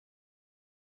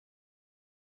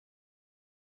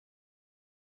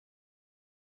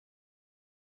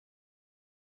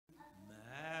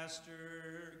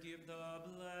Master, give the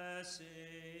blessing.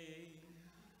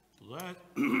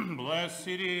 Blessed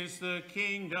is the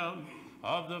kingdom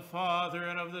of the Father,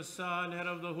 and of the Son, and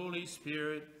of the Holy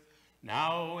Spirit,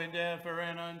 now and ever,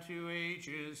 and unto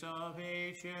ages of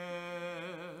ages.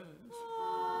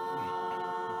 Amen.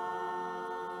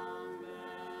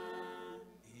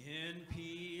 In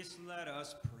peace, let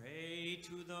us pray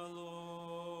to the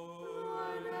Lord.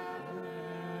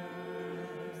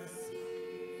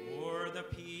 For the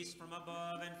peace from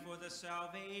above and for the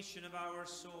salvation of our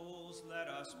souls, let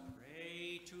us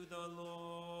pray to the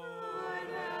Lord.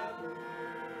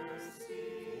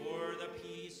 For the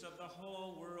peace of the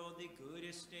whole world, the good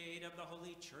estate of the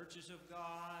holy churches of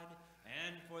God,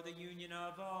 and for the union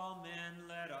of all men,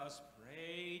 let us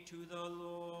pray to the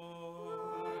Lord.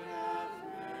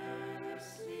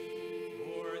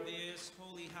 For this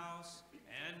holy house,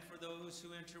 and for those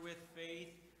who enter with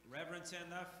faith, reverence,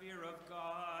 and the fear of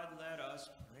God, let us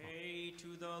pray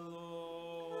to the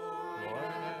Lord.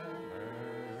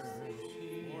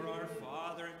 For our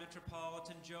Father and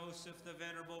Metropolitan Joseph, the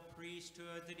venerable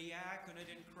priesthood, the diaconate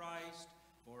in Christ,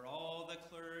 for all the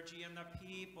clergy and the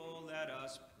people, let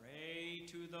us pray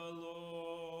to the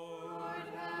Lord.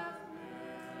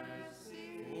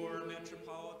 For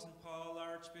Metropolitan Paul,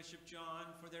 Archbishop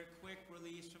John, for their quick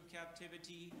release from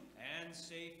captivity and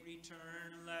safe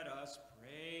return, let us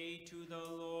pray to the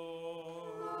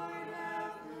Lord.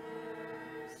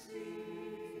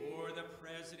 For the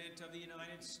President of the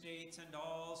United States and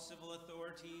all civil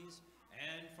authorities,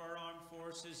 and for armed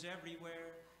forces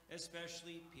everywhere,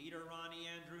 especially Peter, Ronnie,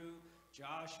 Andrew,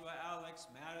 Joshua, Alex,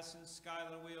 Madison,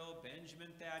 Skylar, Will,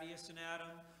 Benjamin, Thaddeus, and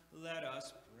Adam, let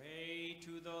us pray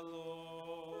to the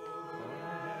Lord.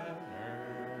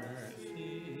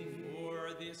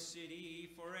 For this city,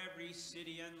 for every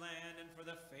city and land, and for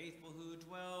the faithful who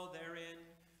dwell therein,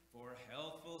 for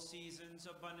healthful seasons,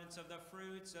 abundance of the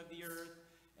fruits of the earth,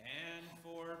 and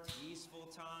for peaceful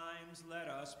times, let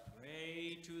us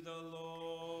pray to the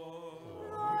Lord.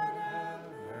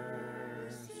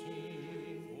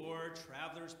 For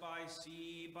travelers by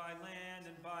sea, by land,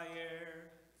 and by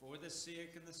air, for the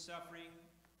sick and the suffering,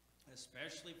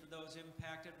 especially for those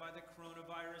impacted by the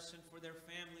coronavirus and for their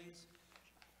families,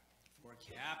 for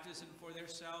captives and for their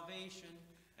salvation,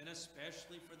 and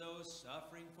especially for those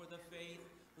suffering for the faith,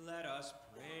 let us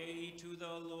pray to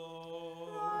the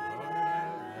Lord.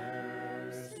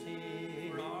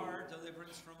 For our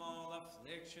deliverance from all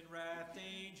affliction, wrath,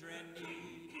 danger, and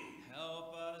need,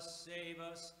 help us, save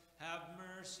us, have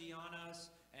mercy on us,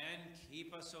 and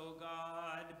keep us, O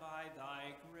God, by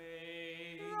thy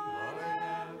grace.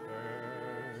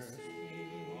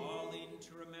 Calling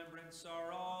to remembrance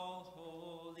our all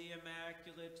holy,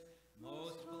 immaculate,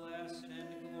 most blessed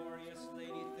and glorious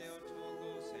Lady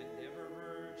Theotokos and ever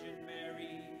Virgin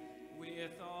Mary,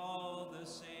 with all the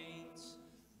saints,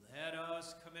 let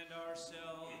us commend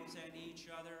ourselves and each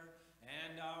other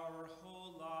and our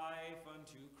whole life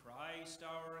unto Christ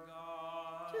our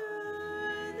God. To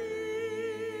thee,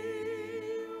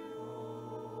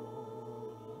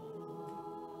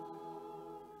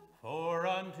 For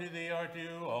unto thee are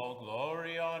due all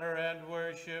glory, honor, and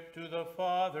worship, to the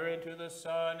Father, and to the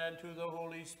Son, and to the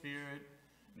Holy Spirit,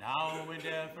 now and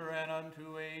ever, and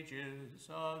unto ages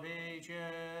of ages.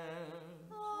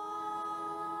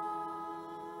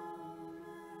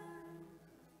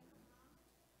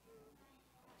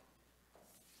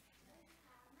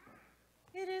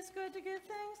 It is good to give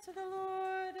thanks to the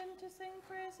Lord and to sing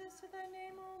praises to thy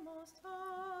name, O Most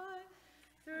High.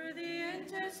 Through the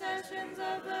intercessions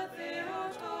of the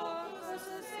Theotokos,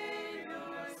 the Savior,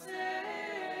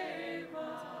 save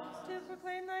us. To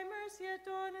proclaim thy mercy at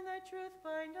dawn and thy truth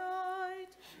by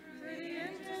night. Through the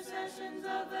intercessions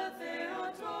of the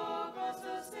Theotokos,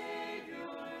 the Savior,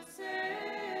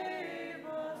 save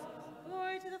us.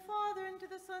 Glory to the Father, and to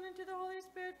the Son, and to the Holy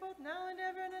Spirit, both now and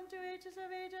ever, and unto ages of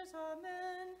ages.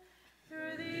 Amen.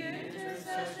 Through the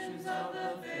intercessions of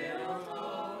the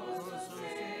Theotokos, the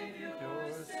Savior,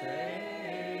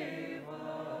 save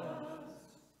us.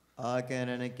 Again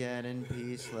and again in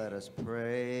peace let us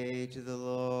pray to the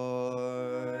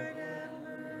Lord. Have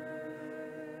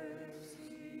mercy.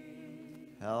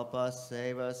 Help us,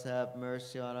 save us, have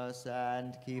mercy on us,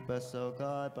 and keep us, O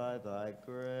God, by thy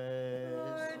grace.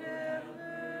 Lord, have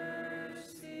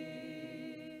mercy.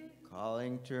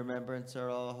 Calling to remembrance our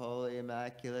all holy,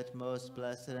 immaculate, most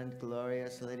blessed and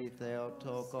glorious Lady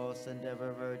Theotokos and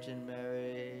ever Virgin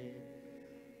Mary,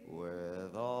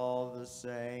 with all the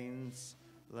saints,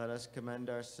 let us commend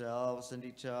ourselves and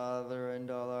each other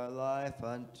and all our life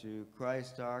unto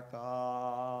Christ our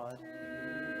God.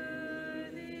 To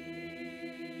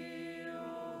thee,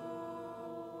 O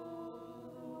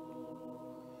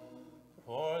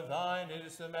For thine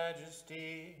is the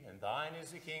majesty, and thine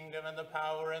is the kingdom, and the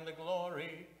power, and the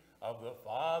glory of the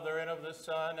Father, and of the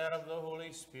Son, and of the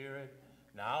Holy Spirit,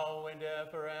 now and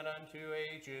ever, and unto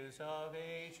ages of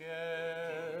ages.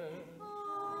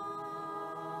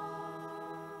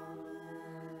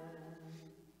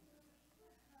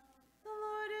 The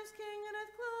Lord is King, and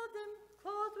hath clothed him,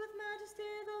 clothed with majesty.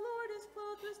 The Lord is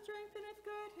clothed with strength, and hath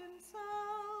girt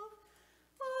himself.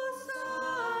 O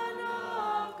Son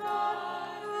of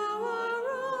God, who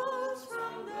arose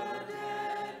from the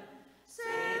dead,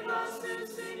 save us to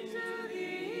sing to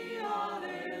thee,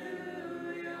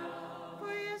 Alleluia.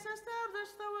 For he has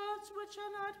established the worlds which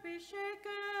shall not be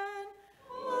shaken.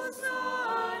 O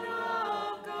Son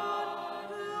of God,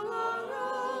 who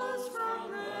arose from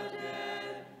the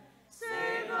dead,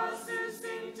 save us to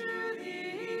sing to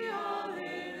thee,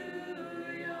 Alleluia.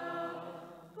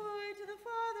 Glory to the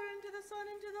Father, and to the Son,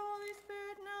 and to the Holy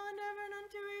Spirit, now and ever, and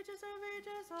unto ages of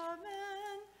ages.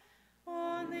 Amen.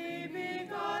 Only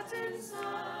begotten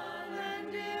Son,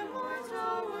 and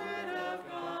immortal Word of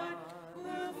God,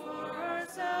 who for our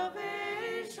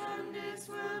salvation didst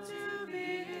will to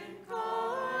be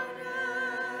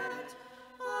incarnate,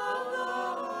 of the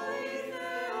Holy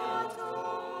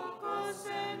Theotokos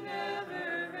and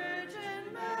ever Virgin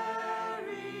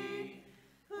Mary,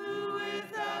 who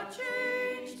without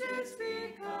change didst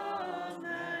become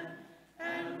man,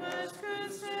 and was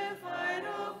crucified,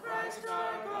 O Christ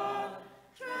our God,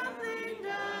 trampling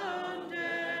down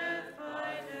death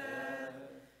by death,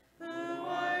 who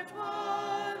art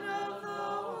one of the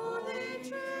Holy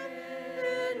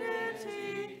Trinity,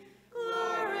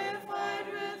 glorified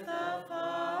with the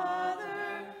Father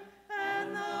and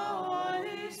the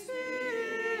Holy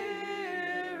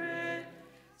Spirit,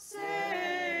 sing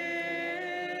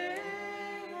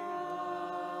on.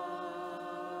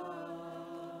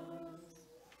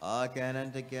 Again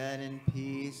and again in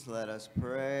peace, let us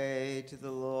pray to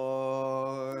the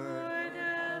Lord. Lord,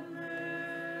 have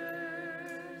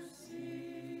mercy.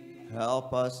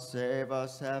 Help us, save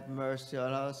us, have mercy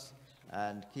on us,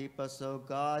 and keep us, O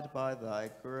God, by thy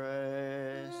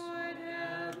grace. Lord,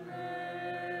 have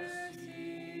mercy.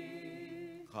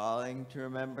 Calling to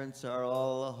remembrance our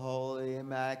all holy,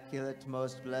 immaculate,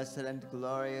 most blessed and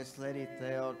glorious Lady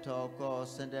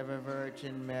Theotokos and ever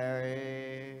Virgin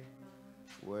Mary,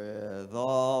 with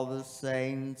all the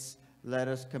saints, let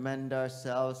us commend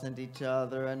ourselves and each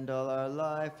other and all our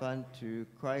life unto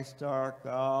Christ our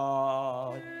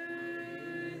God.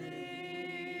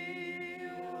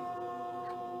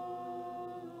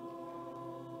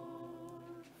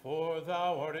 For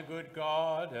thou art a good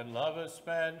God, and lovest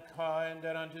mankind,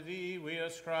 and unto thee we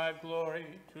ascribe glory,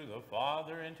 to the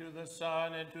Father, and to the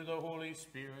Son, and to the Holy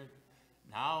Spirit,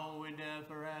 now and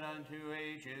ever, and unto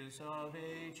ages of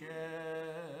ages.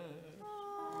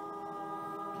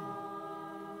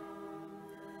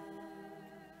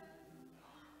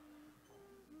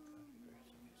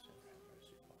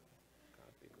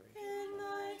 In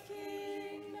thy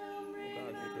kingdom reign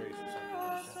under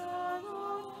us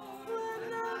all, when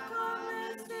thou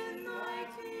comest in thy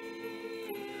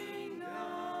kingdom.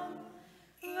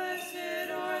 Blessed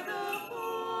are the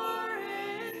poor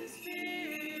in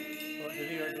spirit. Unto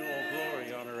thee are all glory,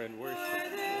 honor, and worship,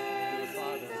 to the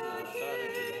Father, and to the Son,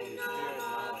 and to the Holy Spirit,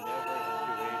 now and ever,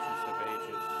 and unto ages of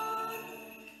ages.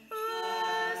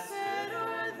 Blessed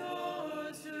are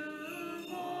those who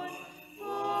mourn,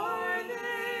 for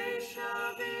they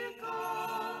shall be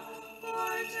comforted.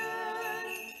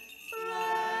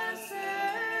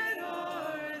 Blessed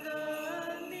are the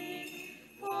meek,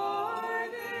 for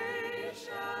they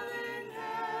shall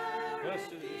inherit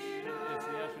Blessed is the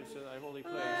the earth. entrance to thy holy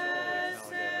place, always,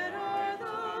 Blessed now and ever, are and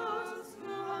unto ages of ages. those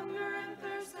who hunger and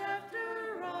thirst after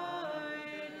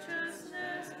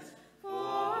righteousness,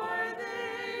 for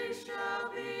they shall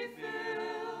be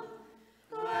filled.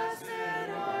 Blessed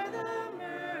are the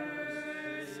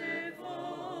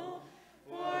merciful,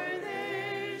 for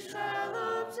they shall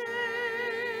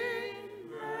obtain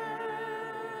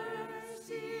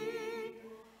mercy.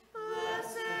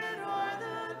 Blessed are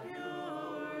the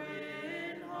pure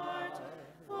in heart,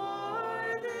 for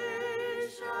they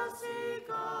shall see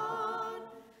God.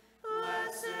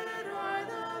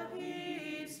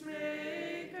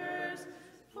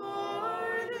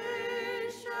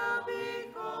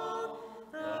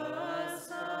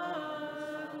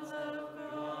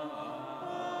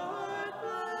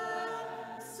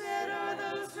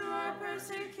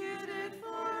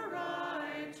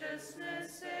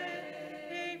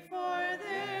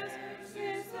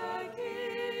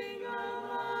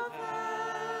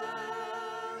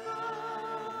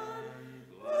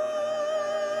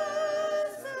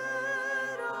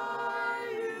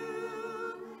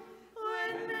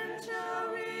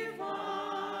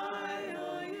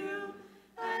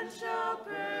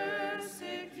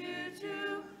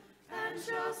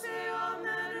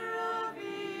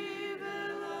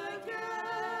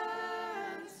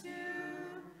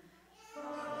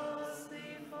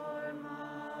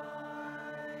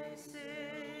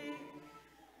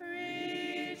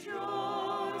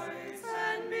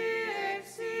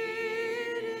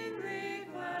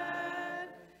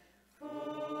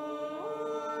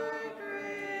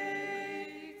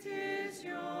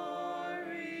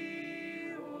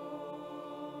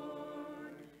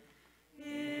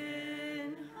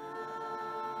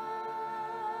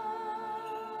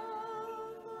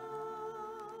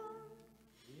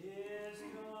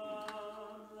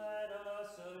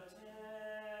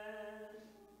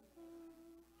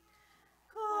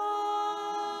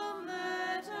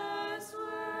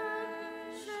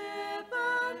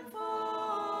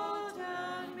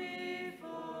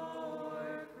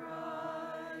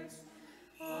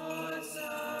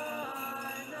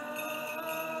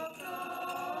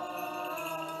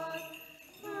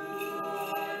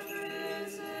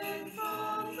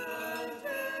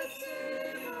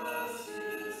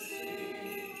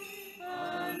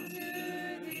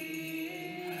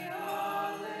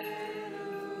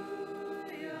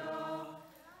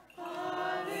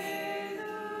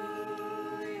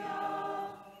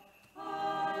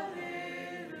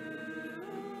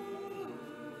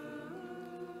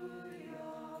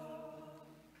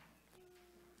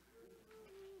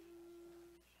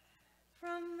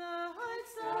 From the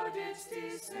heights thou didst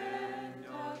descend,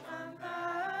 O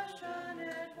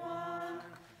compassionate one,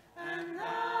 and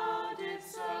thou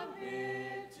didst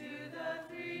submit to the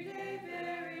 3-day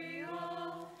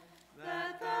burial,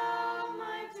 that thou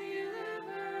might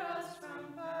deliver us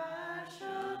from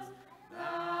passions. Thou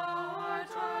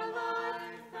art our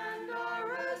life and our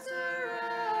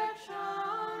resurrection,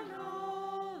 O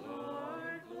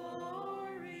Lord,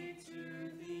 glory to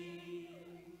thee.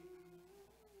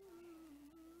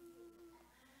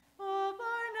 O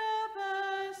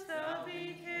Barnabas, thou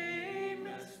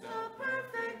becamest a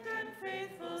perfect and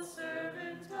faithful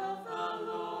servant of the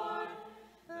Lord.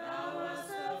 Thou wast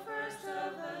the first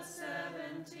of the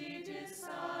 70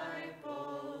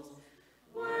 disciples,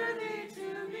 worthy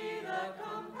to be the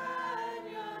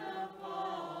companion of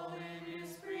Paul in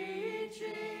his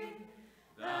preaching.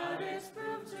 Thou didst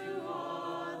prove to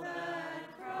all that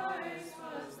Christ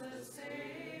was the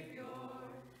Savior.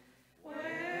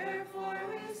 Wherefore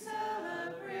we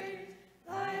celebrate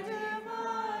thy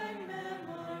divine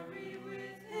memory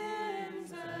with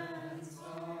hymns and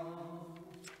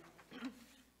songs.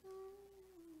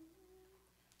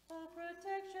 O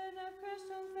protection of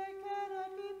Christians that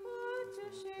cannot be put to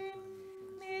shame,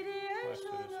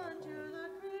 mediation unto the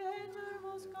Creator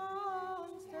most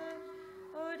constant.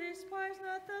 O despise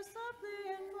not the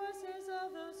suppliant voices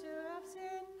of those who have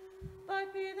sinned,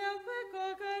 but be thou quick,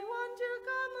 O good one, to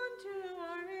come unto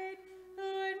our aid, who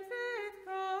in faith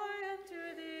cry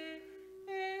unto thee.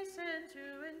 Hasten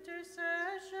to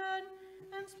intercession,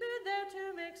 and speed thou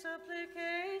to make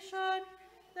supplication.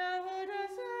 Thou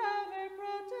wouldst ever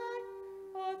protect,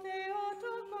 O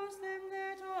Theotokos, them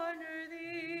that honor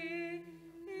thee.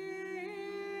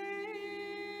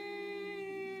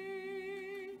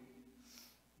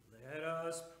 Let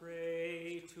us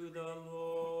pray to the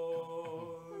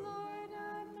Lord. Lord,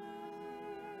 have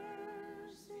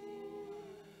mercy.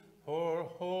 For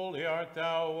holy art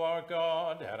thou, our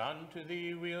God, and unto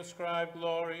thee we ascribe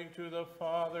glory, to the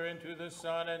Father, and to the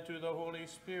Son, and to the Holy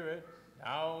Spirit,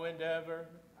 now and ever.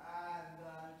 And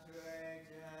unto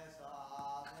ages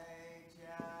of ages.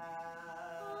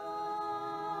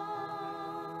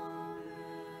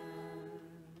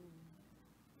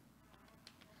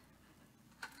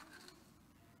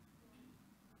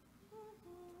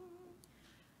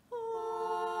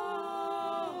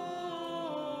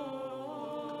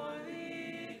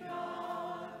 Holy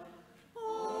God,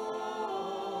 holy,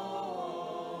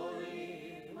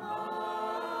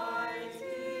 mighty,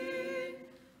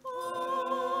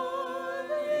 holy,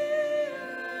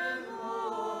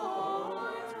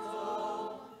 immortal,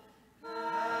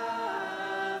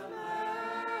 have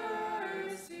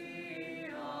mercy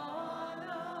on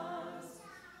us.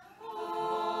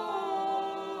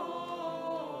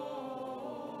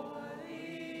 Holy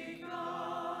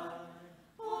God,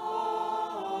 holy,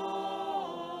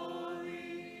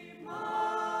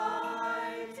 mighty,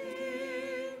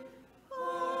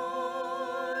 holy,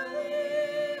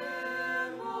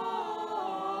 immortal,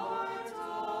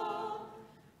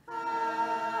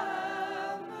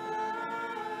 have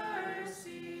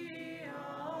mercy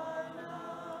on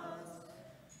us.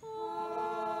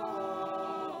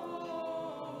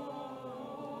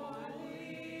 Holy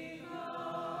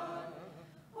God,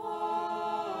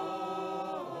 holy,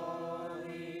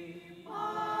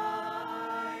 mighty,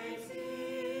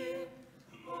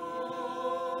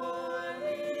 holy,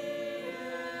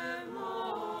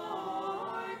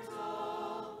 immortal,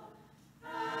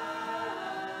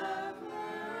 have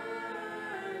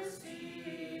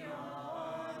mercy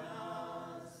on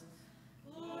us.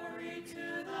 Glory to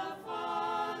the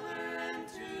Father, and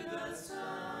to the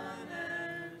Son,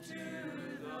 and to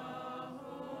the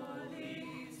Holy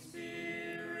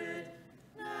Spirit,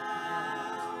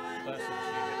 now and Blessed is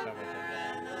he that cometh in the ever,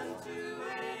 name and of the unto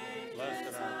Lord. ages Blessed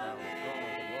art thou, of O throne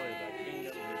of the glory of thy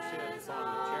kingdom, who sittest upon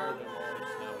the chair of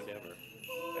holiness, now and ever,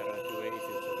 and unto ages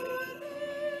of ages.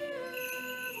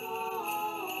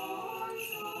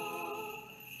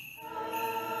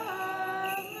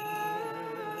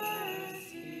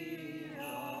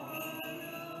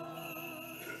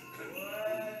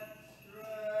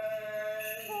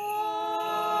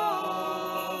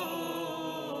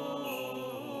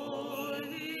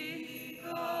 Holy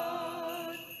God,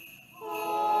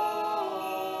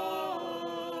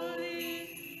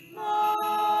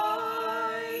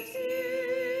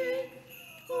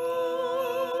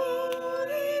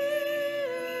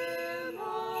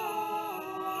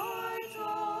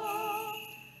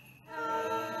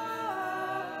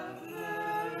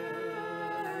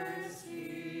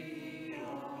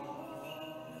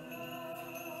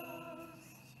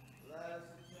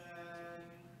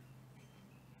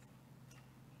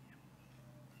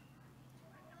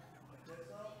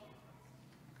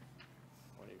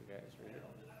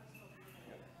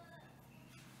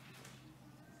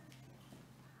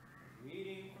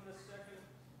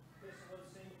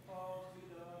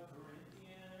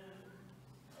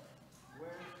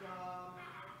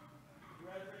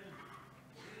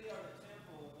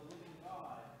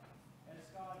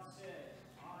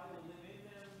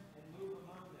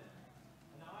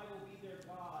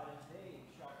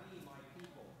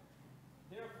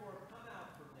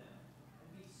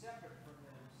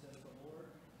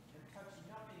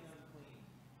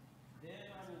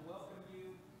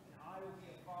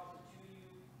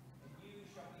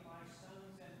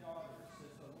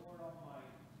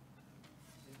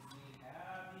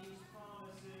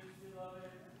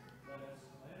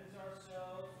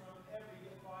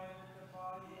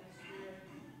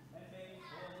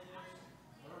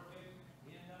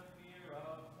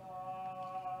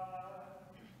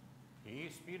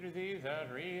 be to thee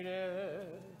that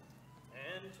readeth.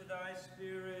 And to thy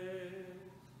spirit.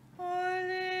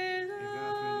 Alleluia.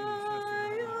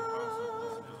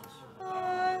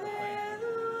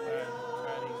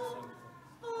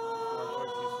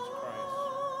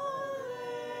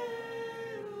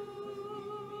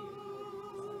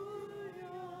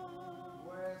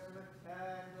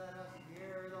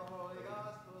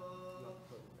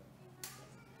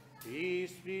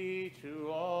 Peace be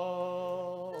to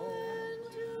all. And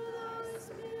to thy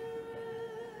spirit.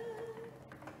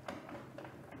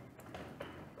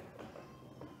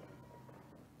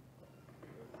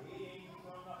 Reading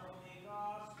from the Holy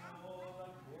Gospel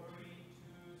according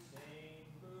to Saint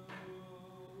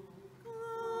Luke.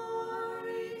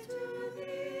 Glory to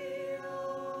thee, O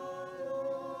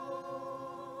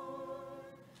Lord.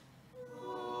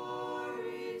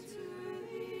 Glory to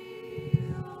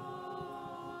thee, O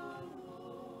Lord.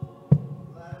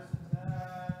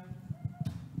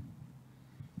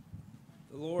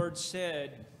 The Lord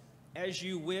said, "As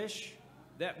you wish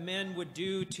that men would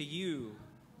do to you,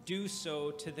 do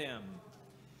so to them.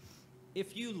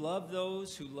 If you love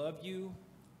those who love you,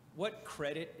 what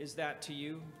credit is that to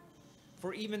you?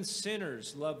 For even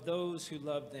sinners love those who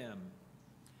love them.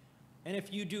 And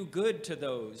if you do good to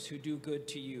those who do good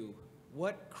to you,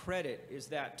 what credit is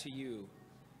that to you?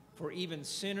 For even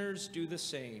sinners do the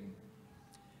same.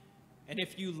 And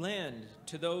if you lend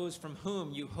to those from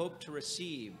whom you hope to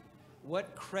receive,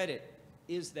 what credit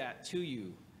is that to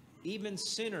you? Even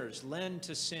sinners lend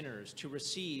to sinners to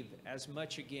receive as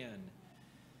much again.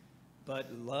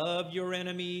 But love your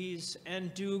enemies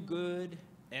and do good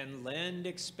and lend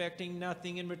expecting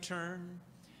nothing in return,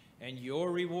 and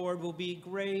your reward will be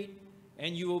great,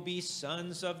 and you will be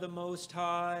sons of the Most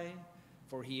High,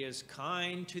 for he is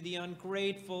kind to the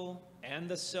ungrateful and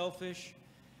the selfish.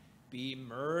 Be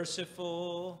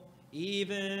merciful,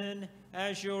 even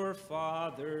as your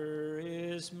Father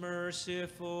is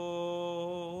merciful."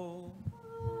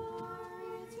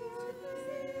 Glory to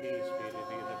thee, Peace be to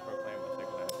thee that proclaim the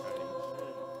glad tidings.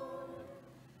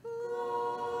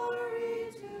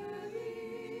 glory to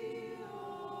thee, O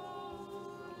Lord.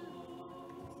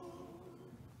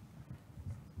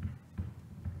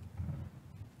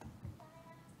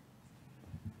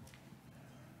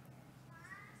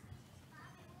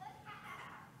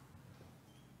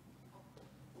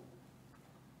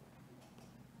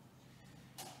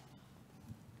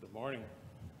 Good morning.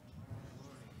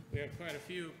 We had quite a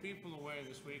few people away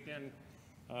this weekend,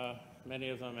 many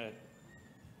of them at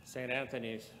St.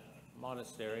 Anthony's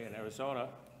Monastery in Arizona,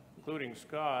 including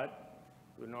Scott,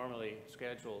 who normally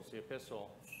schedules the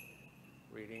epistle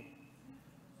reading.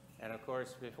 And of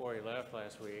course, before he left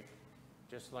last week,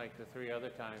 just like the 3 other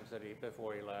times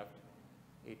before he left,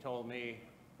 he told me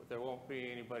there won't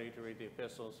be anybody to read the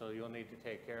epistle, so you'll need to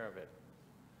take care of it.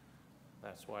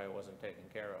 That's why it wasn't taken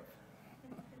care of.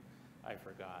 I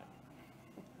forgot.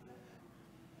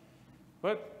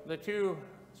 But the 2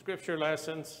 scripture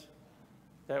lessons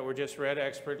that were just read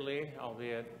expertly,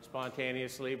 albeit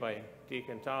spontaneously by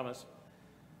Deacon Thomas,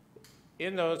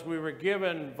 in those we were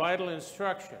given vital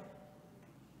instruction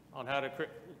on how to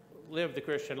live the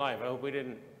Christian life. I hope we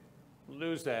didn't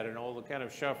lose that in all the kind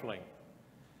of shuffling.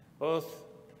 Both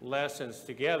lessons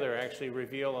together actually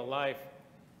reveal a life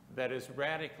that is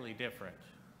radically different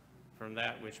from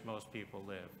that which most people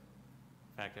live.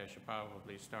 In fact, I should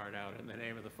probably start out in the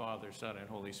name of the Father, Son, and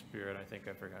Holy Spirit. I think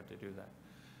I forgot to do that.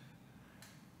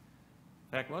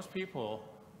 In fact, most people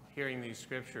hearing these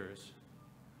scriptures,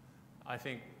 I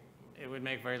think it would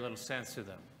make very little sense to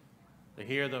them. They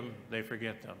hear them, they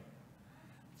forget them.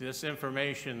 This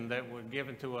information that was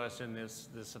given to us in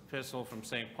this epistle from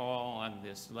St. Paul and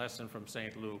this lesson from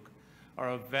St. Luke are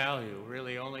of value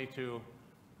really only to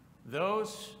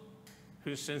those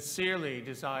who sincerely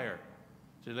desire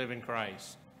to live in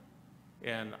Christ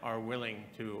and are willing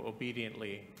to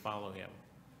obediently follow him.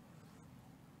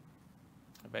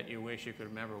 I bet you wish you could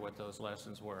remember what those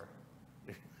lessons were.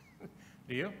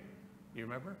 Do you? Do you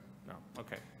remember? No?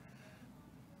 Okay.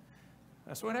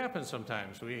 That's what happens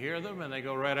sometimes. We hear them and they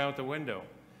go right out the window.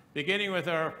 Beginning with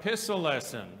our epistle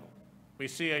lesson, we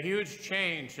see a huge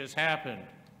change has happened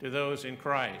to those in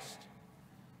Christ.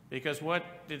 Because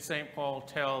what did St. Paul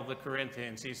tell the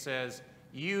Corinthians? He says,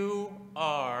 "You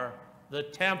are the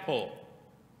temple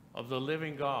of the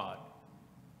living God."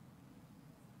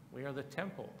 We are the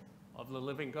temple of the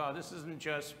living God. This isn't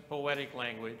just poetic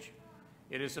language.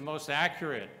 It is the most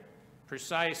accurate,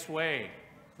 precise way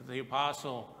that the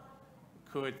apostle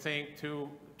could think to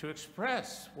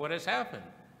express what has happened.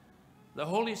 The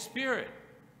Holy Spirit,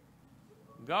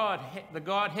 God, the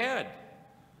Godhead,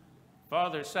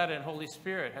 Father, Son, and Holy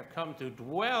Spirit have come to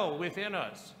dwell within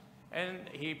us. And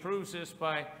he proves this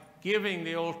by giving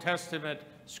the Old Testament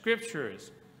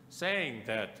scriptures, saying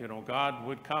that, God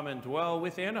would come and dwell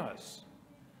within us.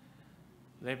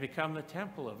 They become the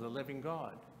temple of the living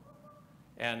God.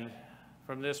 And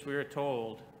from this we are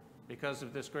told, because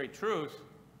of this great truth,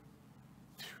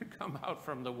 to come out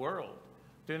from the world.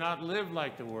 Do not live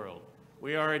like the world.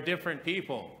 We are a different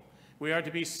people. We are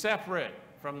to be separate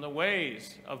from the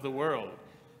ways of the world,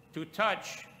 to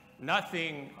touch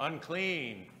nothing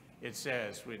unclean, it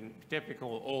says, in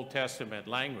typical Old Testament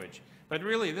language. But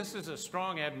really, this is a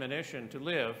strong admonition to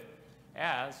live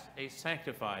as a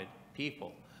sanctified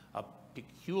people, a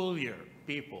peculiar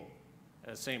people,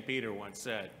 as St. Peter once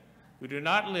said, who do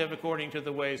not live according to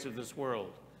the ways of this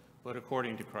world, but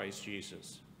according to Christ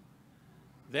Jesus.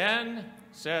 Then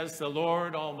says the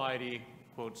Lord Almighty,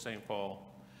 quotes St. Paul,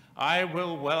 I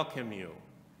will welcome you,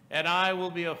 and I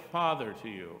will be a father to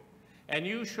you, and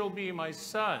you shall be my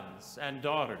sons and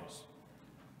daughters.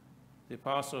 The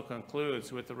apostle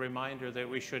concludes with the reminder that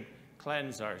we should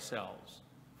cleanse ourselves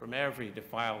from every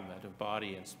defilement of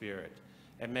body and spirit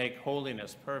and make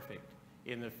holiness perfect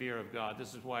in the fear of God.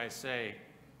 This is why I say,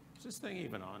 is this thing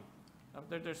even on?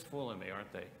 They're just fooling me,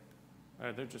 aren't they?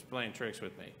 They're just playing tricks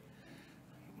with me.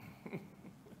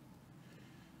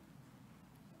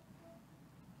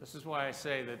 This is why I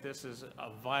say that this is a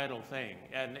vital thing,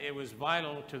 and it was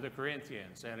vital to the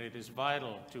Corinthians, and it is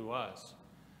vital to us,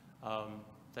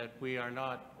 that we are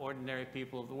not ordinary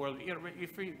people of the world.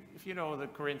 If you know the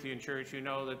Corinthian church, you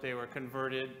know that they were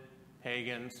converted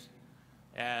pagans,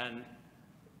 and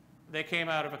they came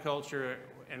out of a culture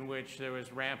in which there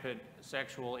was rampant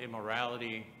sexual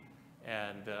immorality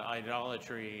and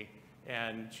idolatry,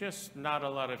 and just not a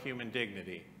lot of human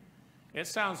dignity. It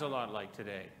sounds a lot like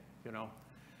today,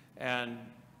 And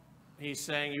he's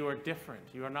saying, you are different.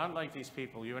 You are not like these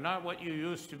people. You are not what you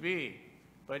used to be,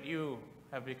 but you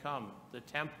have become the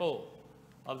temple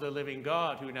of the living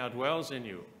God who now dwells in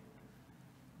you.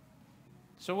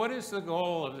 So what is the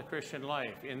goal of the Christian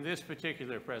life in this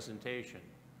particular presentation?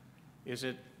 Is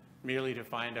it merely to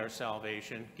find our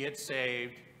salvation, get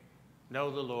saved,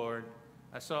 know the Lord?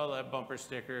 I saw that bumper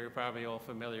sticker you're probably all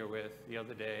familiar with the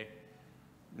other day.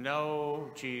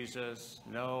 No Jesus,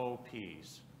 no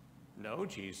peace. No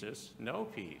Jesus, no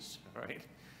peace, right?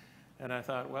 And I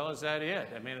thought, well, is that it?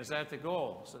 I mean, is that the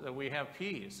goal? So that we have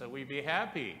peace, that we be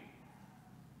happy?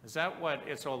 Is that what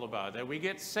it's all about? That we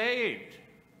get saved?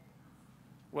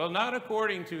 Well, not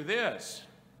according to this.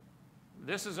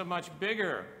 This is a much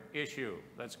bigger issue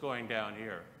that's going down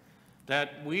here.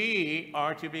 That we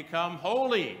are to become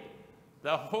holy,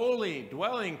 the holy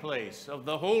dwelling place of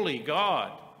the holy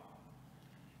God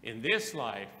in this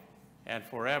life and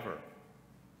forever.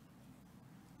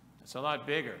 It's a lot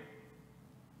bigger,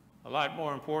 a lot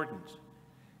more important,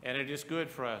 and it is good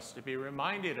for us to be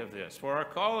reminded of this, for our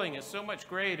calling is so much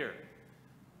greater.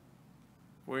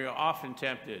 We are often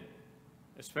tempted,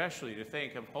 especially to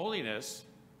think of holiness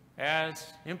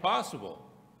as impossible.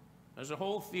 There's a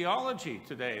whole theology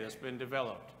today that's been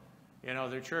developed in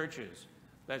other churches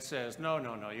that says, no,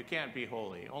 you can't be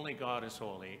holy. Only God is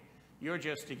holy. You're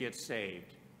just to get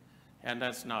saved. And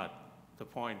that's not the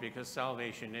point, because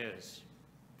salvation is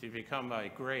to become by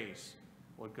grace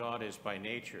what God is by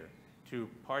nature, to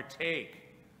partake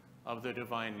of the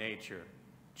divine nature.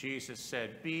 Jesus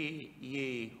said, be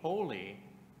ye holy,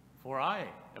 for I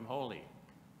am holy.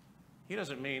 He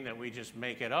doesn't mean that we just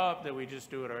make it up, that we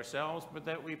just do it ourselves, but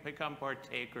that we become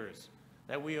partakers,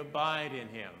 that we abide in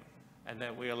him, and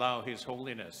that we allow his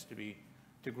holiness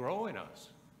to grow in us.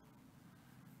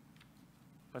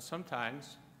 But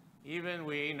sometimes, even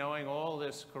we, knowing all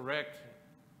this correct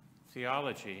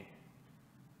theology,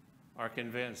 are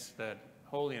convinced that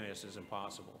holiness is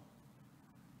impossible.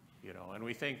 And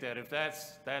we think that if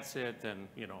that's it, then,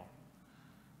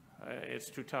 it's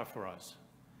too tough for us.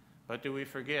 But do we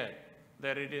forget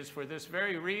that it is for this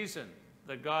very reason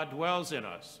that God dwells in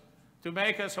us, to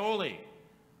make us holy?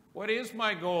 What is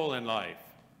my goal in life?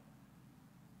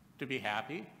 To be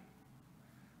happy?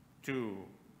 To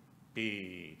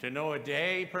know a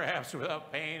day perhaps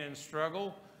without pain and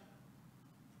struggle?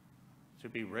 To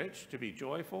be rich? To be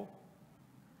joyful?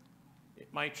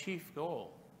 My chief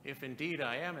goal, if indeed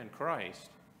I am in Christ,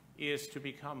 is to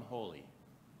become holy,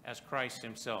 as Christ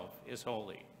himself is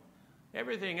holy.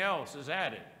 Everything else is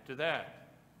added to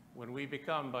that when we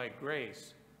become by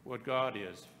grace what God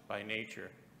is by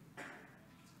nature.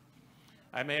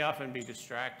 I may often be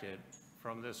distracted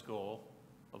from this goal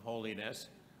of holiness,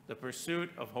 the pursuit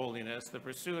of holiness, the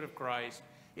pursuit of Christ.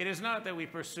 It is not that we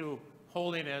pursue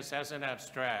holiness as an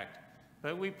abstract,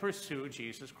 but we pursue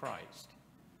Jesus Christ.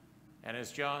 And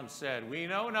as John said, we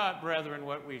know not, brethren,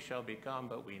 what we shall become,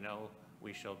 but we know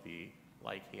we shall be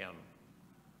like him.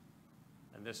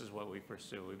 And this is what we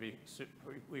pursue.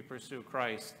 We pursue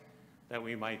Christ that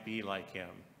we might be like him.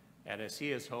 And as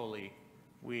he is holy,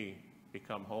 we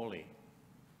become holy.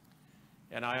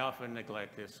 And I often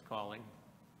neglect this calling,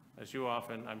 as you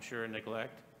often, I'm sure,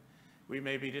 neglect. We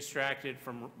may be distracted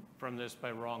from this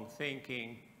by wrong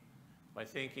thinking, by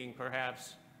thinking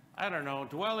perhaps, I don't know,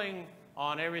 dwelling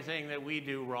on everything that we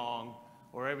do wrong,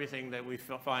 or everything that we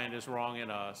find is wrong in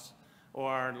us, or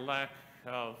our lack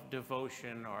of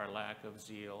devotion, or our lack of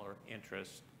zeal or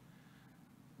interest.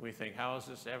 We think, how is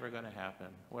this ever going to happen?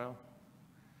 Well,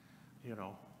 you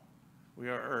know, we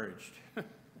are urged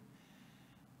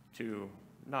to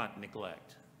not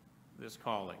neglect this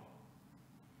calling,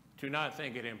 to not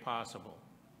think it impossible,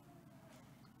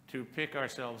 to pick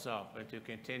ourselves up and to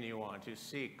continue on, to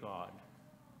seek God,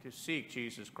 to seek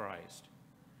Jesus Christ.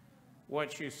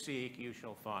 What you seek, you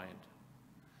shall find.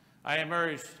 I am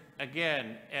urged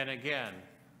again and again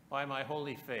by my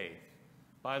holy faith,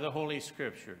 by the Holy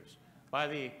Scriptures, by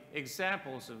the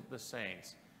examples of the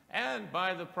saints, and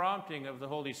by the prompting of the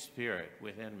Holy Spirit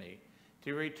within me,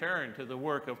 to return to the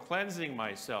work of cleansing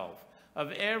myself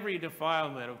of every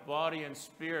defilement of body and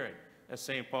spirit, as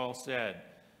St. Paul said,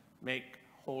 make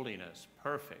holiness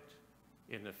perfect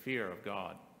in the fear of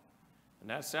God. And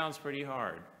that sounds pretty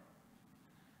hard.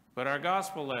 But our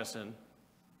gospel lesson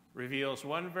reveals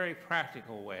one very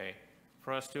practical way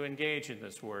for us to engage in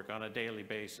this work on a daily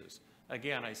basis.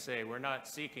 Again, I say, we're not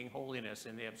seeking holiness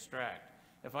in the abstract.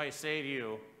 If I say to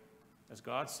you, as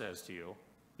God says to you,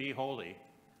 be holy,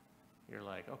 you're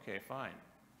like, okay, fine.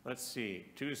 Let's see,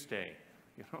 Tuesday,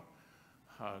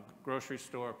 grocery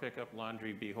store, pick up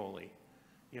laundry, be holy.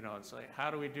 It's like,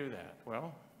 how do we do that?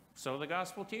 Well, so the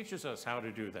gospel teaches us how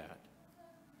to do that.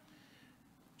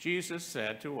 Jesus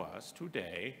said to us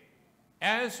today,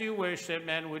 as you wish that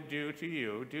men would do to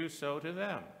you, do so to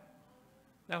them.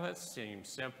 Now that seems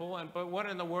simple, but what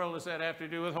in the world does that have to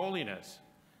do with holiness?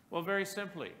 Well, very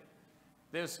simply,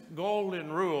 this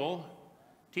golden rule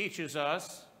teaches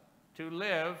us to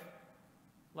live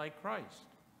like Christ,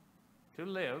 to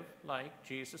live like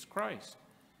Jesus Christ.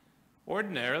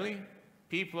 Ordinarily,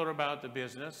 people are about the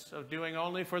business of doing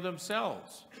only for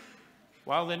themselves,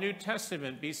 while the New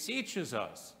Testament beseeches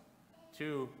us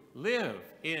to live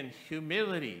in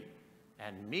humility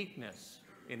and meekness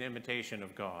in imitation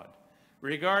of God,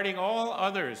 regarding all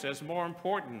others as more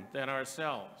important than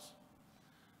ourselves.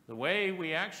 The way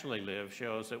we actually live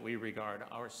shows that we regard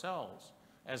ourselves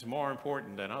as more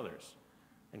important than others,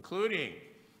 including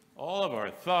all of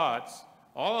our thoughts,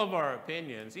 all of our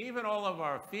opinions, even all of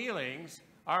our feelings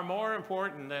are more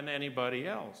important than anybody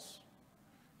else.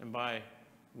 And by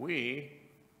we,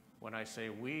 when I say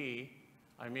we,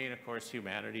 I mean, of course,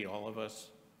 humanity, all of us.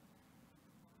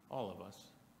 All of us.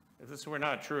 If this were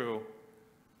not true,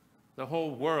 the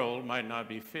whole world might not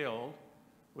be filled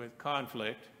with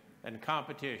conflict and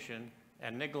competition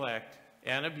and neglect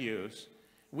and abuse.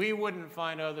 We wouldn't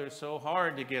find others so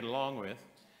hard to get along with,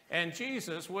 and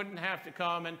Jesus wouldn't have to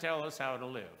come and tell us how to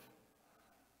live.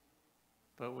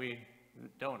 But we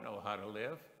don't know how to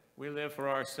live. We live for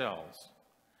ourselves.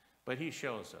 But he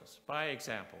shows us by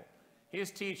example. His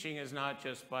teaching is not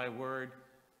just by word,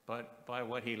 but by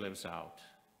what he lives out.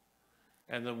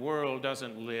 And the world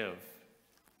doesn't live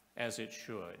as it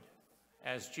should,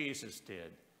 as Jesus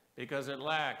did, because it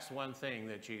lacks one thing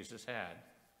that Jesus had: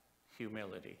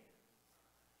 humility.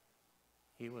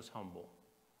 He was humble.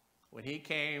 When he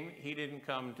came, he didn't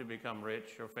come to become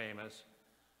rich or famous.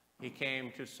 He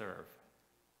came to serve.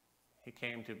 He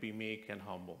came to be meek and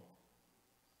humble.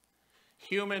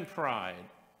 Human pride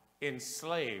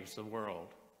enslaves the world.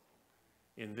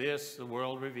 In this, the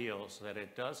world reveals that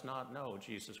it does not know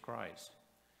Jesus Christ.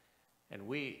 And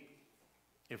we,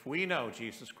 if we know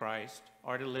Jesus Christ,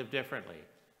 are to live differently,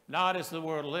 not as the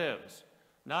world lives,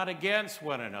 not against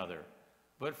one another,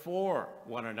 but for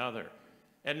one another.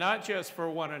 And not just for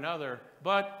one another,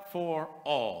 but for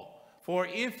all. For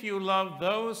if you love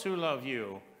those who love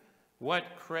you, what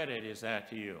credit is that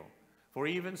to you? For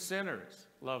even sinners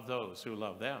love those who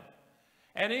love them.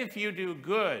 And if you do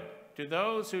good to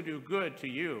those who do good to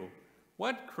you,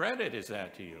 what credit is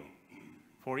that to you?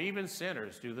 For even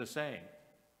sinners do the same.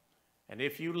 And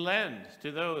if you lend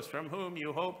to those from whom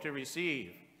you hope to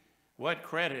receive, what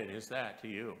credit is that to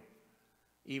you?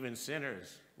 Even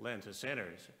sinners lend to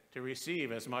sinners to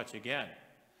receive as much again.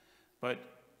 But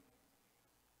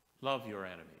love your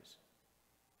enemies.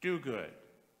 Do good.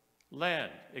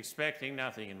 Lend, expecting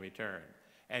nothing in return.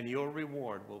 And your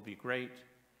reward will be great,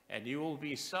 and you will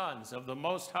be sons of the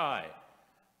Most High.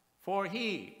 For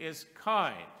he is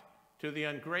kind to the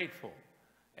ungrateful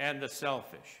and the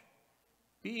selfish.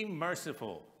 Be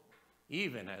merciful,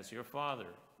 even as your Father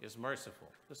is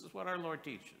merciful. This is what our Lord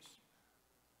teaches.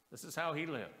 This is how he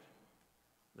lived.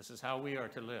 This is how we are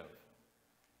to live,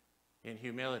 in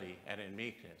humility and in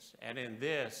meekness, and in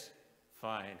this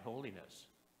find holiness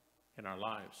in our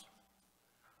lives.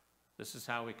 This is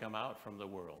how we come out from the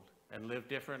world and live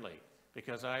differently,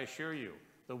 because I assure you,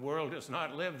 the world does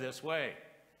not live this way.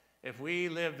 If we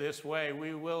live this way,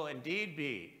 we will indeed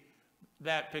be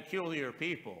that peculiar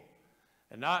people,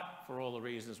 and not for all the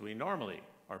reasons we normally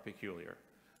are peculiar,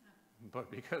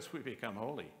 but because we become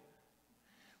holy.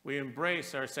 We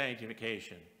embrace our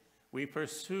sanctification. We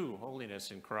pursue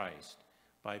holiness in Christ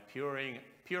by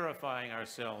purifying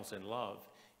ourselves in love,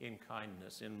 in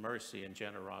kindness, in mercy, and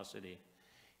generosity.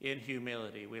 In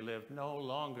humility, we live no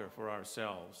longer for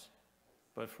ourselves,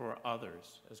 but for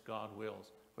others, as God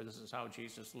wills. For this is how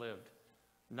Jesus lived,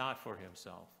 not for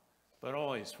himself, but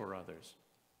always for others.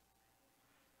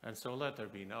 And so let there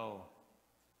be no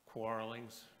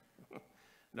quarrelings,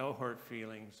 no hurt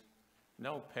feelings,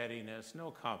 no pettiness,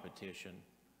 no competition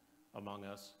among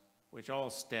us, which all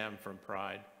stem from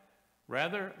pride.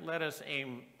 Rather, let us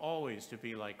aim always to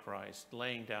be like Christ,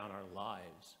 laying down our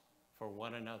lives for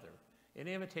one another in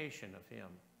imitation of him,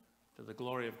 to the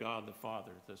glory of God the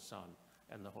Father, the Son,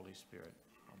 and the Holy Spirit.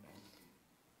 Amen.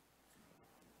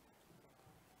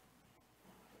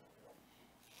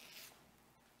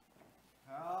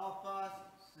 Help us,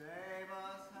 save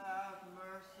us, have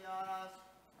mercy on us,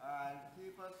 and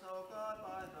keep us, O God,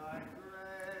 by thy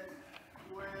grace,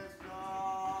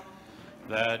 wisdom.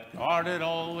 That, guarded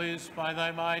always by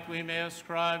thy might, we may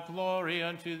ascribe glory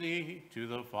unto thee, to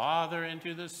the Father, and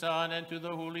to the Son, and to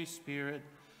the Holy Spirit,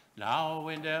 now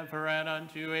and ever, and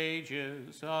unto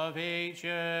ages of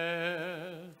ages.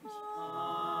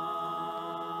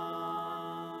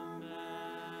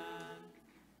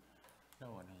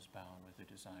 No one who is bound with the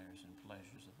desires and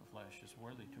pleasures of the flesh is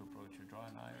worthy to approach or draw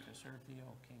nigh or to serve thee,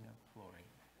 O King of glory.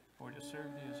 For to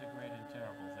serve thee is a great and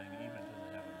terrible thing, even to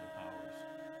the heavenly powers.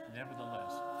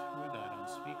 Nevertheless, through thy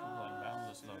unspeakable and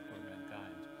boundless love for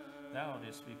mankind, thou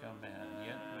didst become man,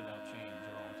 yet without change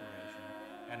or alteration,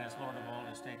 and as Lord of all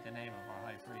didst take the name of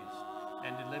our high priest,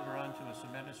 and deliver unto us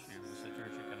a ministry of this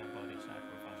liturgic and our bloody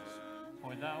sacrifice.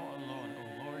 For thou alone, O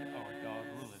Lord our God,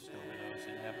 rulest over those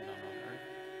in heaven and on earth,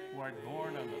 who art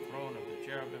born on the throne of the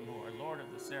cherubim, who are Lord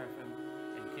of the seraphim,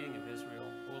 and King of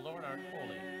Israel, who, Lord, art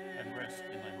holy, and rest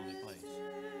in thy holy place.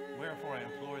 Wherefore I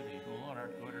implore thee, who, Lord,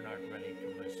 art good and art ready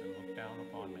to listen, look down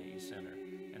upon me, a sinner,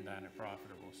 and thine a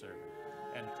profitable servant,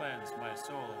 and cleanse my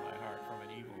soul and my heart from an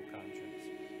evil conscience,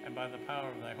 and by the power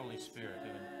of thy Holy Spirit,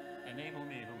 enable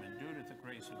me, whom endued with the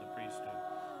grace of the priesthood,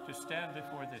 to stand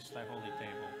before this thy holy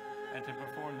table, and to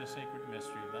perform the sacred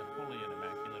mystery of that holy and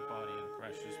immaculate body and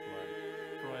precious blood.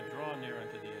 For I draw near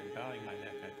unto thee, and bowing my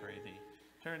neck, I pray thee,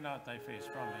 turn not thy face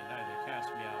from me, neither cast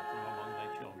me out from among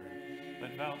thy children,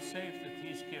 but vouchsafe that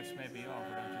these gifts may be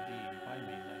offered unto thee by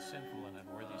me, thy sinful and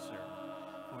unworthy servant.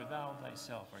 For thou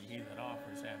thyself art he that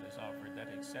offers and is offered, that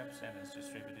accepts and is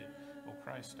distributed, O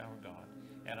Christ our God.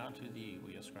 And unto thee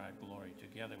we ascribe glory,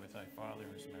 together with thy Father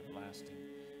who is everlasting,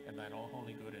 and thine all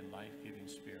holy, good, and life-giving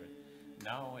Spirit,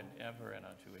 now and ever, and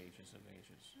unto ages of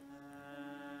ages.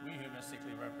 We who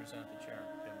mystically represent the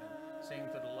cherubim, sing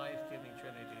to the life-giving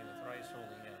Trinity the thrice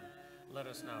holy hymn. Let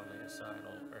us now lay aside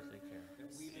all earthly care. That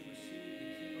we may receive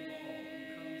the King of all,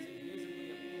 who comes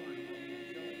invisibly upborne by the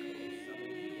angelic host.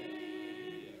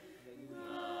 Alleluia, alleluia.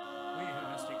 We who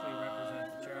mystically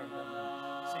represent the cherubim,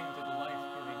 sing to the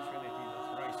life-giving Trinity the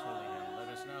thrice holy hymn.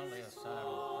 Let us now lay aside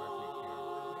all earthly care.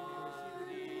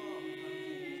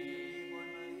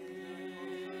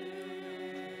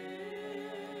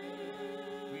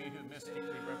 We who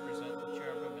mystically represent the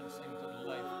cherubim and sing to the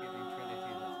life-giving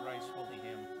Trinity the thrice holy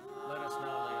hymn. Let us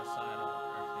now lay aside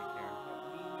all earthly care. That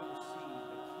we may receive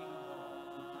the King of all,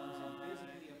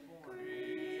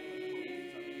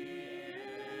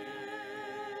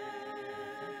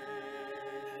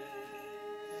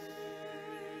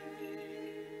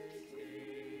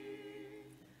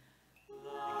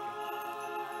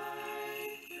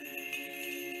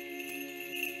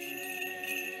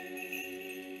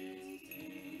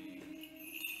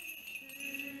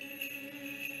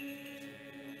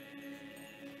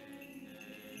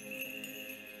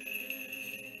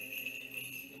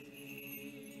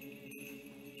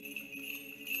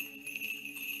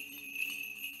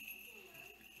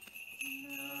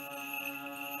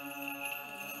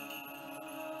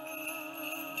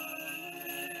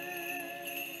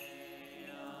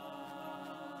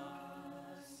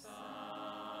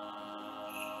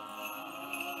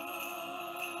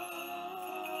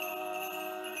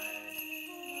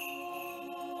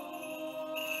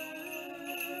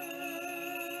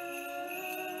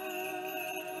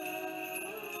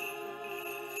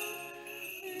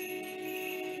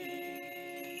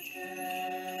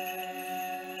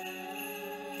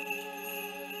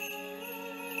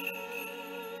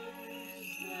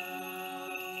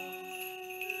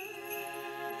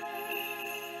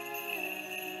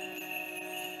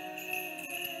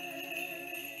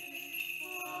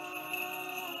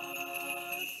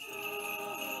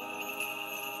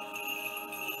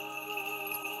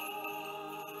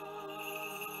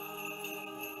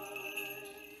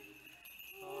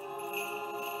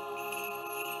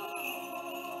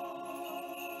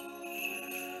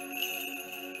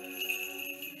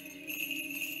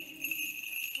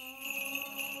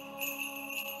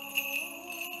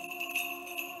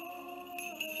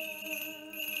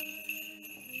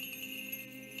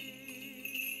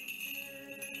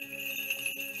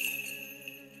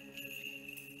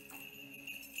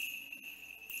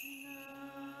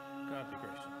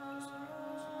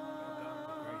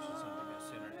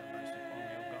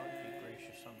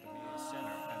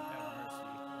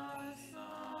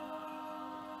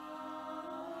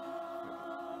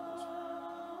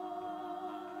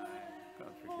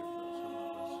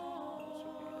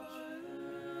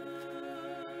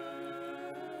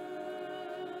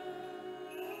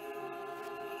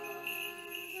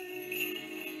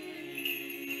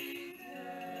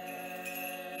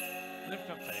 Lift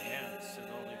up thy hands to the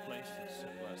holy places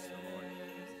and bless the Lord.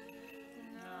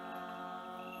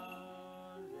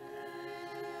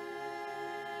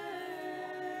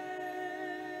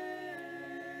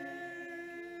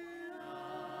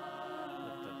 Lift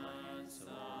up thy hands to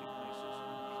the holy places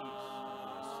and peace and bless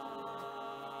the Lord.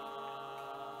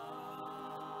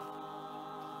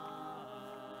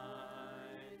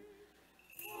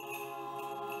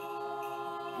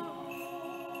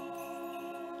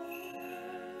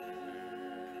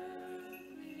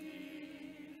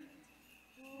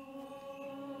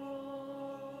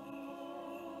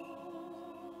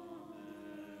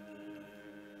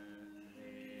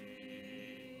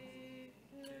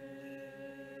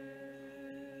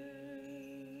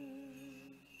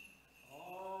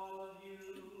 All of you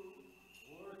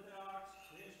Orthodox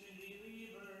Christian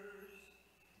believers,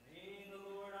 may the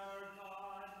Lord our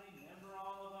God remember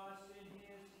all of us in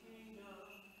his kingdom,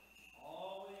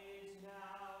 always,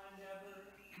 now, and ever,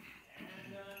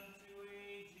 and unto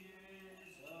ages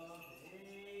of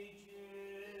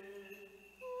ages.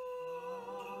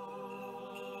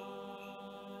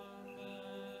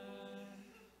 Amen.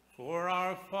 For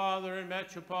our Father and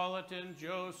Metropolitan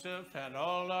Joseph and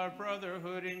all our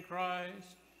brotherhood in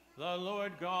Christ, the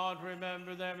Lord God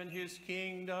remember them in his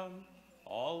kingdom,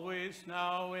 always,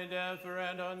 now, and ever,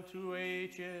 and unto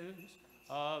ages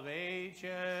of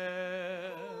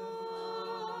ages.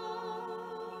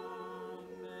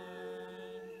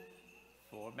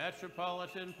 For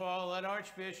Metropolitan Paul and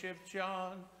Archbishop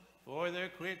John, for their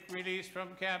quick release from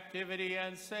captivity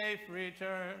and safe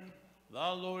return, the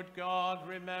Lord God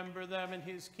remember them in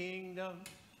his kingdom,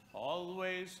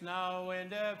 always, now,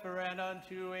 and ever, and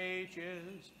unto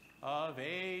ages of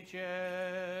ages.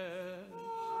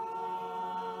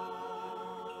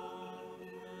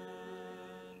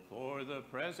 For the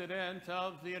President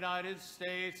of the United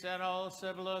States and all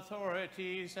civil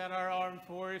authorities and our armed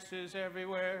forces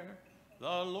everywhere,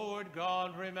 the Lord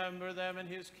God remember them in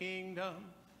his kingdom,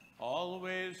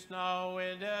 always, now,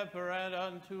 and ever, and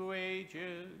unto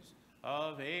ages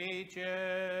of ages.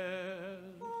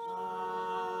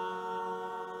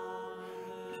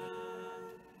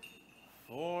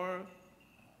 For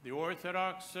the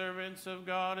Orthodox servants of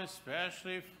God,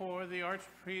 especially for the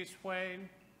Archpriest Wayne,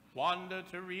 Wanda,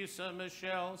 Teresa,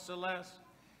 Michelle, Celeste,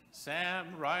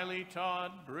 Sam, Riley,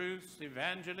 Todd, Bruce,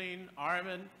 Evangeline,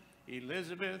 Armin,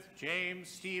 Elizabeth, James,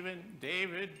 Stephen,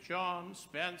 David, John,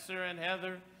 Spencer, and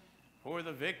Heather, for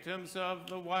the victims of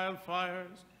the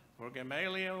wildfires, for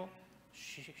Gamaliel,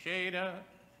 Shada,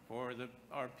 for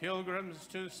our pilgrims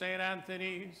to St.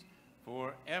 Anthony's,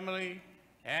 for Emily,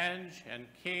 Ange, and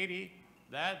Katie,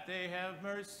 that they have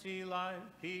mercy, life,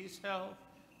 peace, health,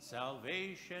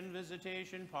 salvation,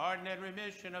 visitation, pardon, and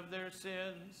remission of their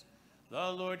sins.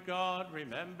 The Lord God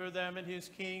remember them in his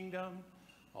kingdom,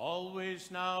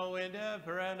 always, now, and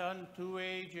ever, and unto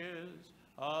ages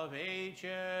of ages.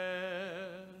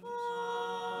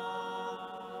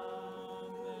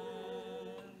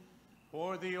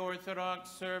 For the Orthodox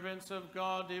servants of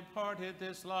God departed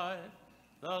this life,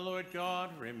 the Lord God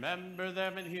remember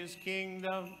them in his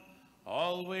kingdom,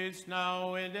 always,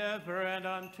 now, and ever, and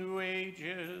unto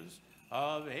ages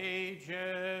of ages.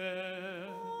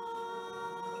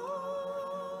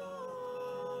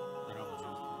 The noble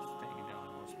Joseph taking down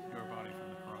the most pure body from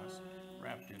the cross,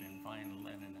 wrapped it in fine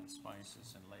linen and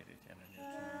spices, and laid it in a new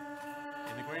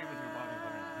tomb. In the grave with your body,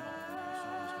 but in hell, where your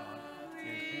soul is God. In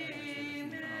paradise, where the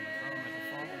kingdom on the throne, where the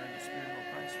Father and the Spirit of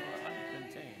Christ are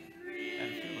uncontained, and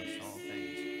fill us all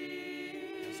things.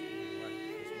 As we light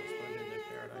is most splendid in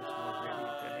paradise, more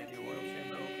radiant than any oil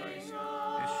chamber, O Christ,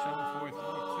 is shown forth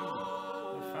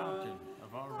through the fountain of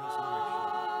our resurrection.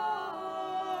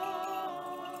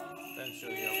 Then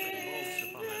shall the offering bulls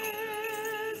upon thine altar.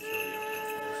 Then shall the offering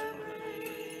bulls upon thine altar.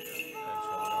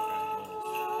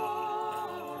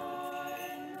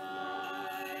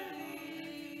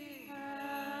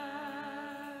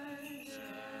 Then shall the offering bulls upon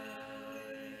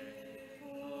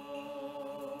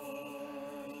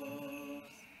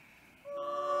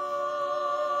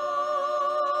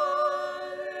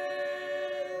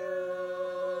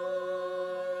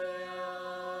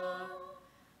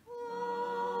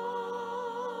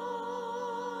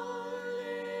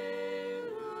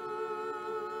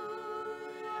altar.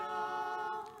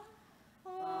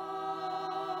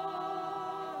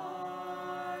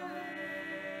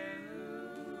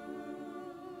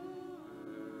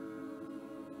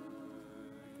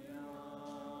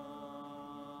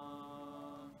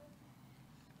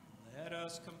 Let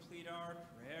us complete our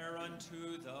prayer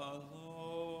unto the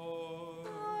Lord.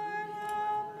 Lord,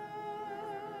 have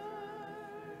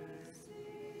mercy.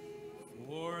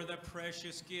 For For the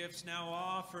precious gifts now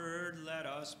offered, let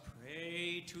us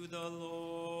pray to the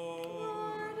Lord.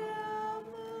 Lord, have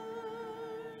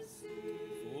mercy.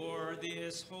 For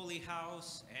this holy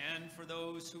house, and for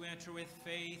those who enter with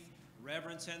faith,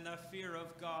 reverence, and the fear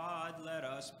of God, let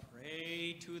us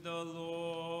pray to the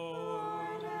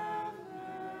Lord. Lord, have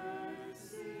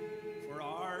mercy. For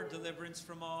our deliverance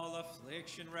from all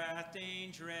affliction, wrath,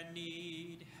 danger, and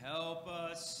need, help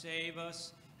us, save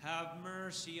us, have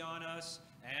mercy on us,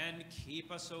 and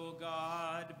keep us, O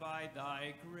God, by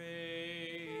thy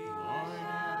grace. Lord,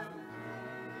 have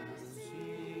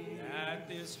mercy. That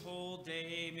this whole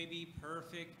day may be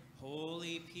perfect,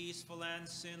 holy, peaceful, and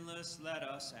sinless, let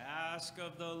us ask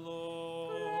of the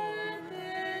Lord. Grant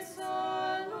this,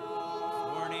 our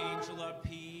Lord. For an angel of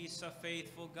peace, a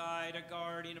faithful guide, a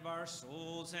guardian of our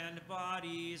souls and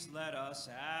bodies, let us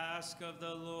ask of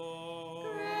the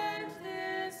Lord. Grant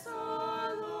this,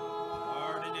 our Lord.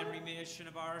 Pardon and remission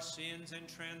of our sins and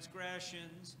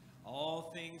transgressions,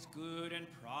 all things good and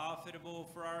profitable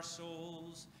for our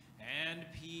souls, and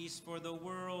peace for the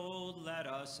world, let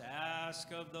us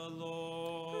ask of the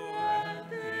Lord. Grant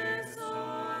this,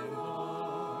 our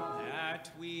Lord. That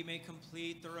we may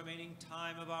complete the remaining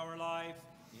time of our life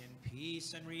in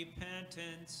peace and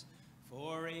repentance,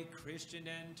 for a Christian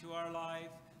end to our life,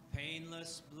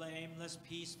 painless, blameless,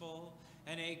 peaceful,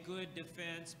 and a good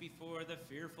defense before the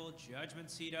fearful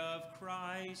judgment seat of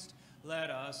Christ,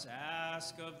 let us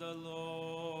ask of the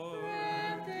Lord.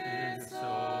 Grant this,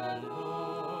 our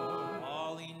Lord.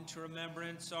 Calling to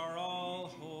remembrance our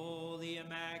all holy,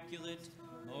 immaculate,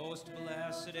 most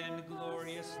blessed and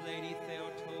glorious Lady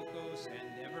Theotokos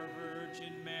and ever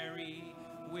Virgin Mary,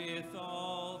 with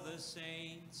all the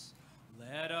saints,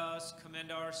 let us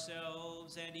commend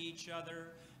ourselves and each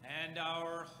other and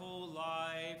our whole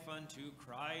life unto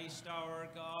Christ our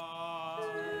God.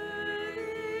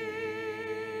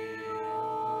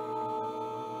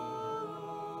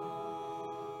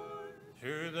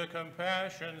 Through the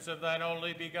compassions of thine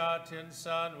only begotten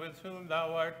Son, with whom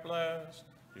thou art blessed,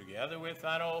 together with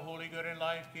thine all holy, good, and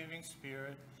life-giving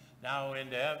Spirit, now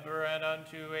and ever and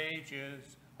unto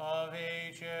ages of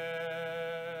ages.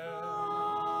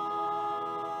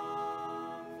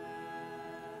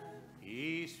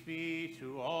 Peace be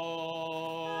to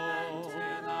all. And to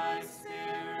thy spirit.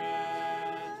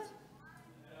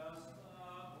 Let us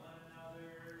love one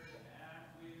another, that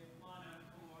with one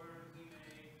accord we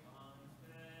may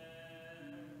confess.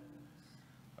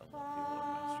 Lord,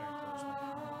 my strength,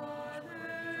 Lord, my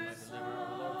firm foundation, my refuge. I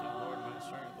will love thee, Lord, my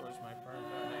strength, Lord, my firm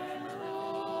foundation, my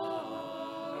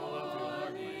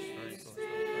refuge,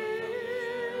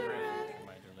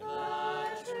 my deliverer.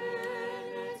 The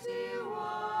Trinity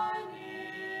one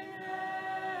in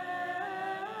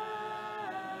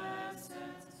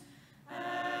essence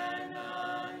and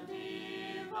undivided.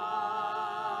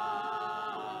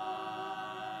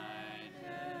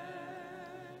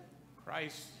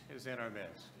 Christ is in our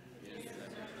midst. Yes.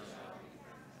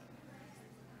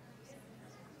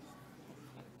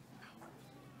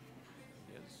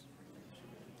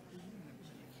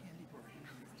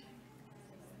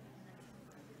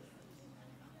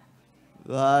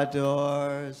 The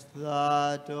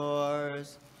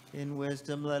doors, in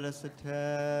wisdom let us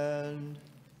attend.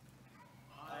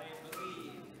 I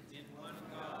believe in one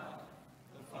God,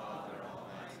 the Father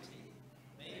Almighty,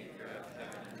 maker of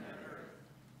heaven and earth,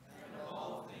 and of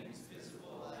all things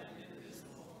visible and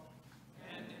invisible,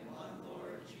 and in one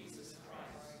Lord Jesus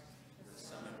Christ, the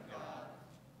Son of God,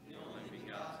 the only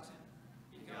begotten,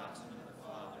 begotten of the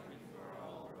Father before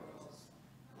all worlds,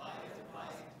 light of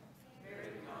light,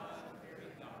 very God of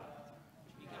very God,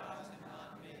 begotten,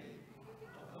 not made,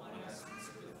 of one essence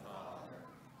with the Father,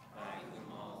 by whom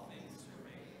all things were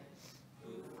made,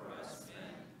 who for us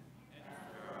men, and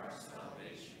for our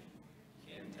salvation,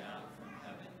 came down from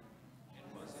heaven, and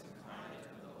was incarnate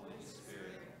of the Holy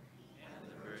Spirit, and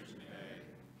the Virgin Mary,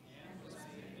 and was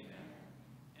made man,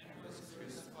 and was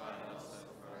crucified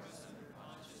also for us under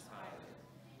Pontius Pilate,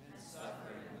 and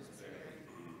suffered and was buried,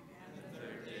 and the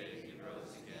third day he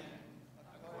rose again,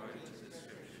 according to the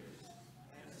Scriptures,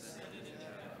 and ascended into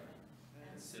heaven,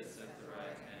 and sits at the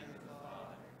right hand of the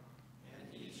Father. And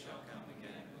he shall come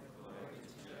again with glory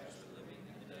to judge the living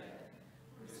and the dead,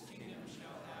 whose kingdom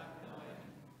shall have no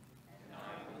end. And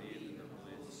I believe in the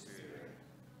Holy Spirit,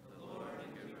 the Lord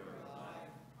and giver of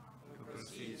life, who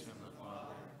proceeds from the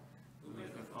Father, who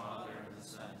with the Father and the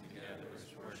Son together is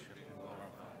worshipped and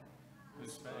glorified, who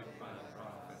spake by the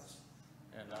prophets.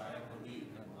 And I believe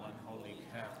in one holy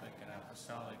Catholic and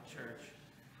Apostolic Church.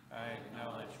 I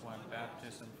acknowledge one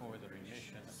baptism for the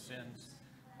remission of sins.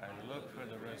 I look for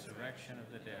the resurrection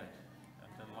of the dead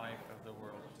and the life of the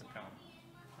world to come.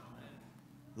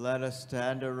 Let us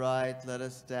stand aright, let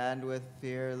us stand with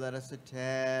fear, let us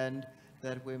attend,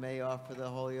 that we may offer the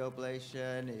holy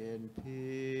oblation in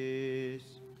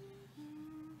peace.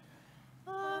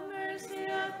 O mercy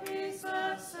of peace,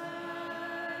 a sacrifice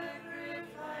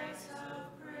of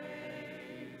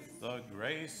praise. The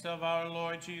grace of our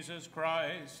Lord Jesus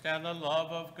Christ, and the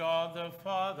love of God the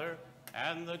Father,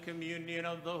 and the communion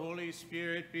of the Holy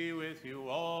Spirit be with you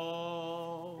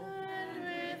all. And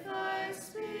with thy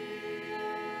spirit.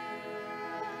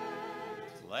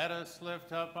 Let us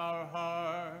lift up our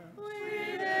hearts.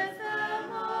 We lift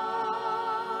them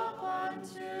up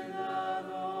unto the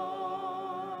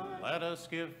Lord. Let us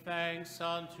give thanks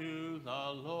unto the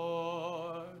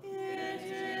Lord. It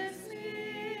is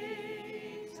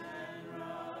meet and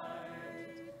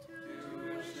right to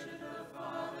worship the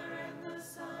Father and the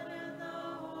Son and the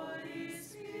Holy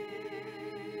Spirit,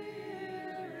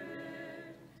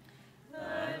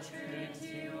 the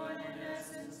Trinity, one in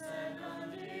essence and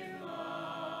undivided.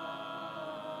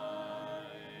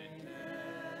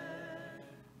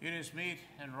 It is meet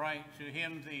and right to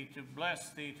hymn thee, to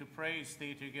bless thee, to praise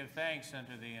thee, to give thanks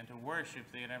unto thee, and to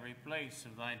worship thee in every place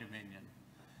of thy dominion.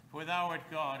 For thou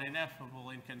art God, ineffable,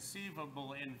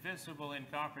 inconceivable, invisible,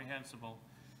 incomprehensible,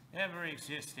 ever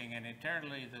existing and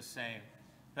eternally the same.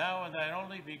 Thou and thy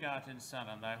only begotten Son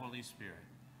and thy Holy Spirit.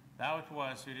 Thou it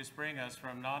was who didst bring us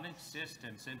from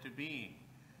non-existence into being,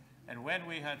 and when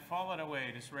we had fallen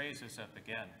away, didst raise us up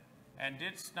again, and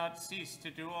didst not cease to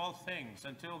do all things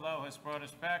until thou hast brought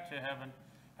us back to heaven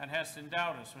and hast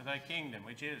endowed us with thy kingdom,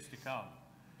 which is to come.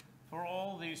 For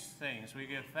all these things we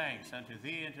give thanks unto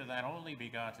thee and to thine only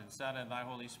begotten Son and thy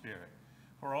Holy Spirit,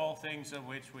 for all things of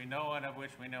which we know and of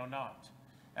which we know not,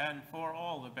 and for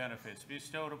all the benefits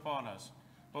bestowed upon us,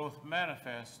 both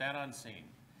manifest and unseen.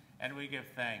 And we give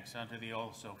thanks unto thee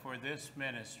also for this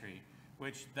ministry,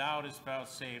 which thou didst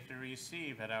vouchsafe to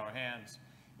receive at our hands,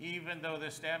 even though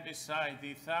there stand beside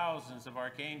thee thousands of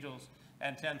archangels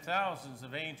and 10,000s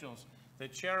of angels, the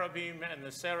cherubim and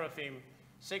the seraphim,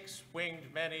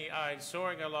 six-winged, many-eyed,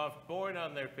 soaring aloft, borne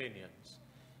on their pinions,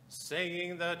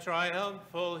 singing the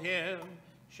triumphal hymn,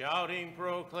 shouting,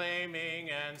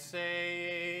 proclaiming, and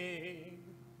saying,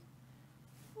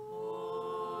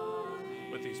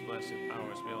 with these blessed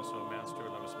powers may also master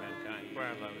loves mankind.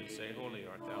 Cry aloud and say, Holy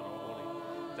art thou, O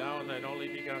holy, thou and thine only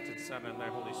begotten Son and thy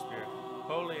Holy Spirit.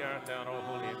 Holy art thou, O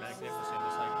holy and magnificent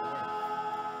is thy glory,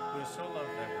 who has so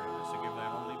loved thy world as to give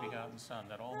thine only begotten Son,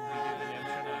 that all who believe in him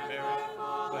should not perish,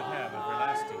 but have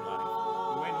everlasting life.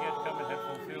 Who when he had come and had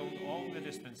fulfilled all the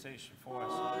dispensation for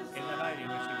us, in the night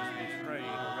in which he was betrayed,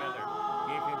 or rather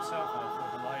gave himself up for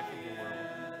the life of the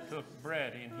world, took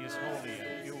bread in his holy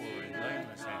and pure and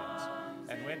blameless hands,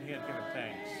 and when he had given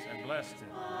thanks, and blessed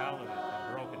it, and hallowed it,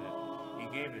 and broken it, he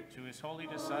gave it to his holy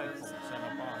disciples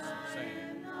and apostles,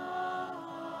 saying,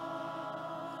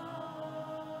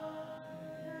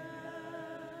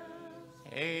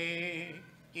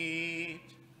 Eat,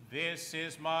 this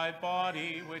is my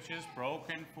body, which is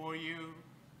broken for you,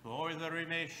 for the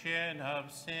remission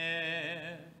of sins.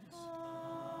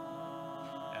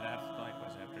 And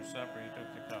likewise after supper he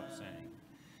took the cup, saying,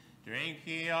 Drink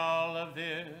ye all of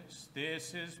this,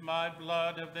 this is my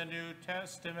blood of the New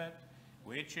Testament,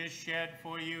 which is shed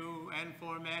for you and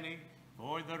for many,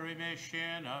 for the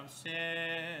remission of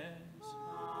sins.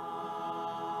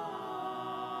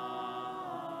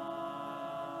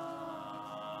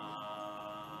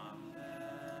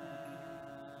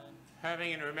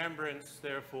 Having in remembrance,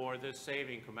 therefore, this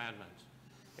saving commandment,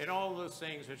 in all those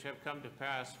things which have come to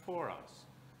pass for us,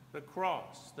 the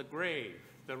cross, the grave,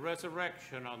 the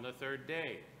resurrection on the third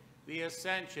day, the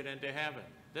ascension into heaven,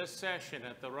 the session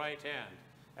at the right hand,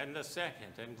 and the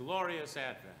second and glorious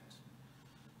advent.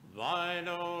 Thine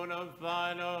own of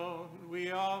thine own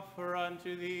we offer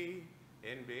unto thee,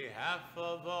 in behalf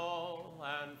of all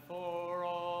and for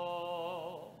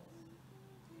all.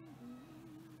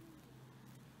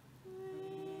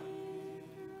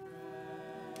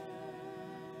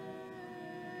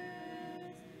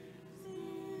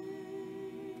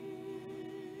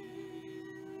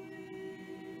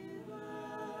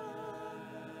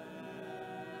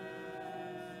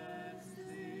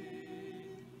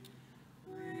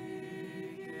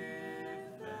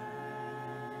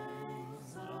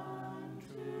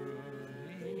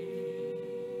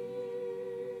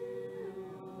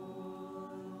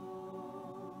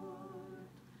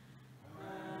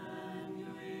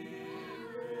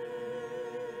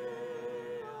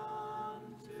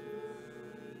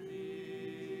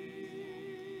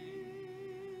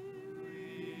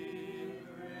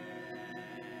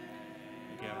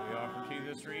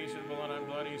 This reasonable and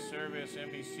unbloody service,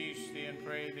 and beseech thee and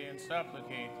pray thee and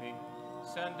supplicate thee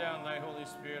Send down thy Holy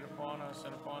Spirit upon us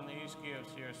and upon these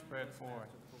gifts here spread forth,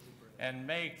 and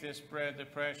make this bread the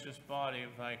precious body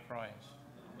of thy Christ,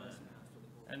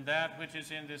 and that which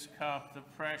is in this cup the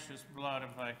precious blood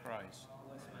of thy Christ,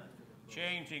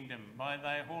 changing them by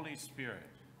thy Holy Spirit,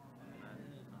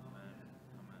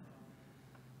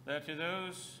 that to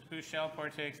those who shall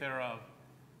partake thereof,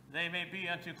 they may be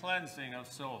unto cleansing of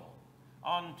soul,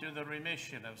 unto the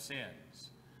remission of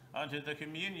sins, unto the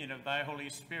communion of thy Holy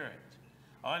Spirit,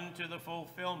 unto the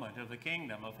fulfillment of the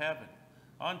kingdom of heaven,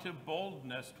 unto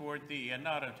boldness toward thee, and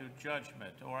not unto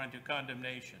judgment or unto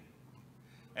condemnation.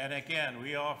 And again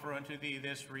we offer unto thee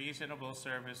this reasonable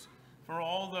service for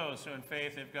all those who in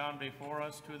faith have gone before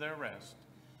us to their rest,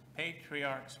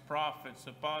 patriarchs, prophets,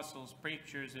 apostles,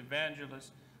 preachers,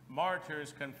 evangelists,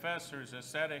 martyrs, confessors,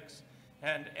 ascetics,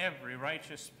 and every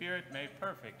righteous spirit made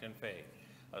perfect in faith,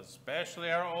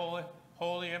 especially our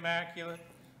holy, immaculate,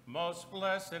 most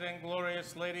blessed and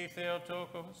glorious Lady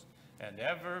Theotokos, and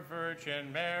ever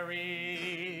Virgin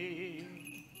Mary.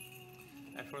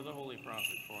 And for the holy prophet,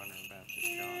 forerunner and Baptist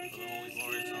John, for the holy,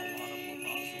 glorious, and laudable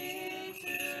apostles,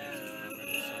 for the saints and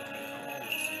remember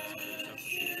the saints, and all the saints of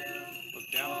the look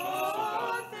down upon us, O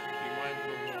God, be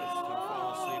mindful of us, and fall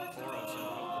asleep for us, and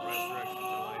hope the resurrection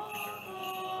to life eternal.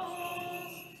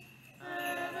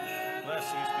 Bless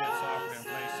these gifts offered and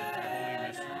placed in thy holy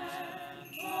mysteries.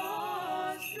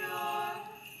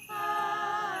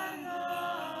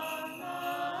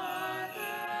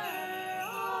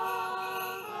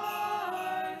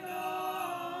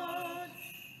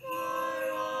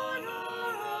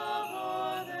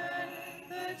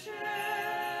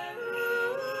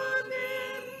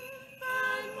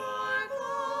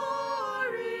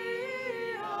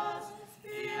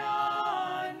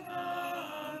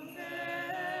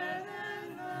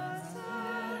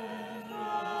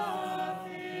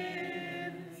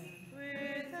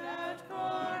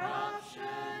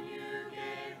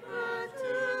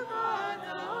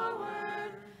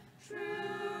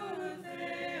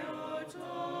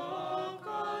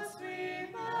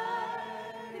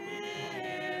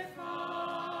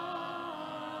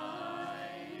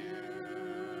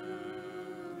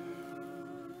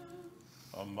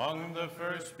 Among the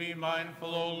first be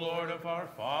mindful, O Lord, of our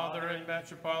Father and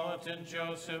Metropolitan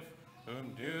Joseph,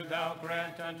 whom do thou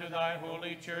grant unto thy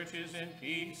holy churches in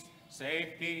peace,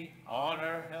 safety,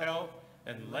 honor, health,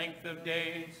 and length of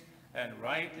days, and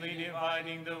rightly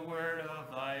dividing the word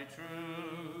of thy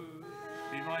truth.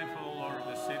 Be mindful, O Lord, of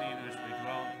the city in which we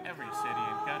dwell, every city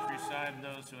and countryside, and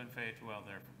those who in faith dwell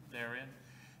therein.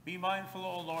 Be mindful,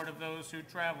 O Lord, of those who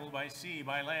travel by sea,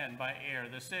 by land, by air,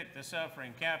 the sick, the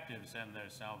suffering, captives, and their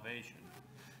salvation.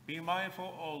 Be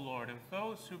mindful, O Lord, of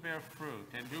those who bear fruit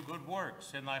and do good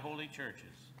works in thy holy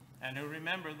churches, and who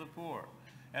remember the poor,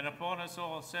 and upon us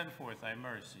all send forth thy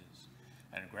mercies.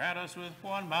 And grant us with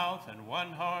one mouth and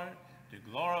one heart to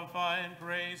glorify and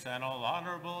praise thine all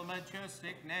honorable and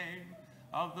majestic name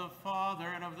of the Father,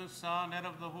 and of the Son, and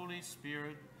of the Holy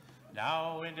Spirit,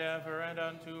 now and ever, and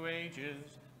unto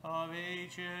ages of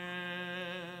ages.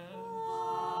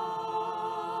 Amen.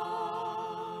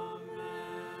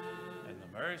 And the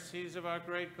mercies of our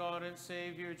great God and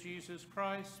Savior Jesus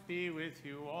Christ be with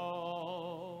you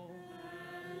all.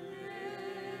 And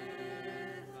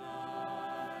with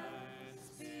thy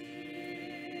spirit.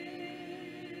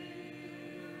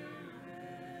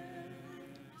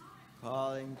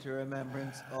 Calling to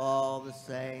remembrance all the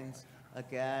saints,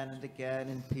 again and again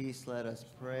in peace let us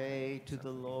pray to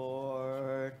the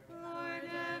Lord. Lord,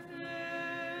 have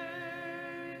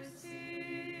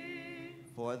mercy.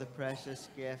 For the precious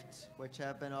gifts which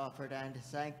have been offered and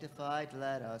sanctified,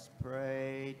 let us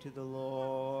pray to the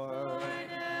Lord. Lord,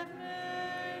 have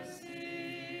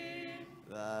mercy.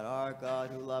 That our God,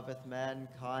 who loveth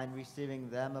mankind, receiving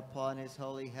them upon his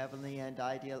holy, heavenly, and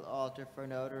ideal altar for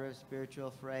an odor of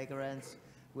spiritual fragrance,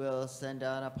 will send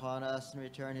down upon us and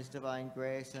return his divine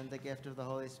grace and the gift of the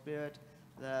Holy Spirit.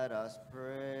 Let us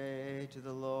pray to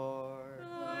the Lord.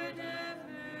 Lord, have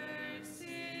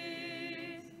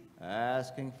mercy.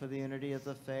 Asking for the unity of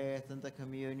the faith and the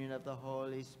communion of the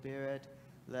Holy Spirit,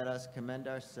 let us commend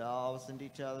ourselves and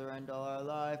each other and all our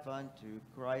life unto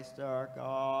Christ our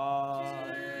God.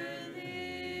 To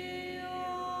thee,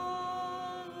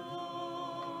 O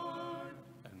Lord.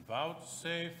 And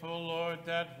vouchsafe, O Lord,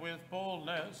 that with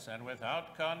boldness and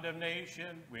without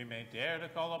condemnation we may dare to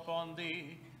call upon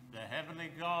thee, the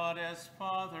heavenly God, as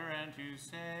Father, and to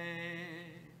say,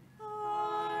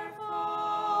 Our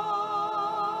Father,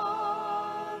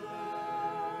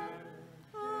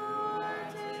 who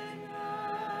art in heaven,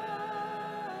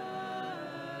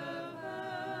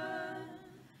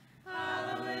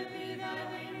 hallowed be thy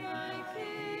name, thy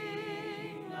kingdom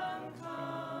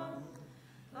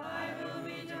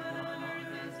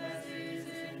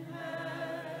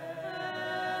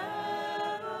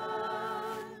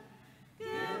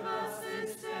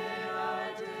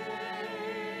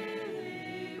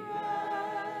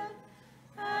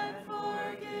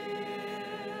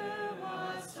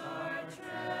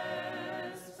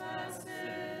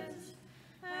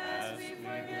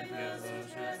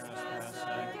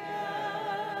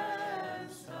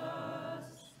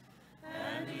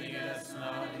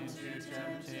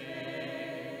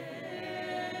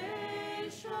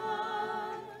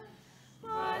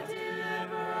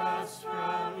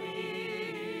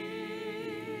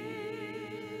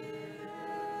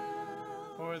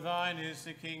thine is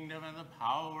the kingdom and the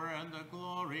power and the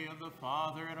glory of the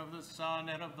Father and of the Son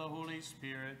and of the Holy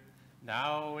Spirit,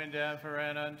 now and ever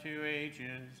and unto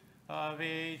ages of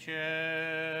ages.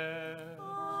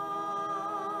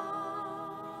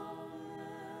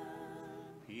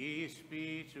 Peace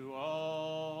be to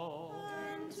all.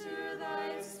 And to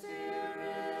thy spirit.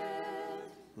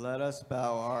 Let us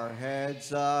bow our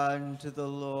heads unto the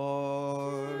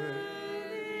Lord.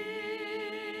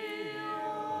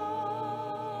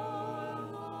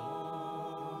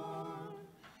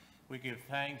 We give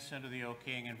thanks unto thee, O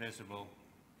King invisible,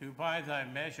 who by thy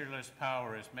measureless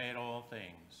power hast made all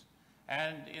things,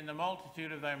 and in the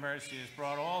multitude of thy mercy hast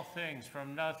brought all things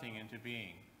from nothing into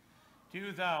being.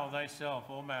 Do thou thyself,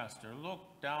 O Master, look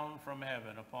down from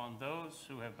heaven upon those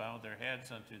who have bowed their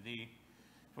heads unto thee,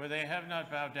 for they have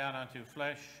not bowed down unto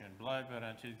flesh and blood, but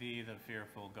unto thee, the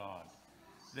fearful God.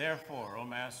 Therefore, O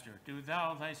Master, do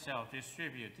thou thyself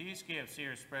distribute these gifts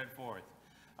here spread forth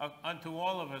unto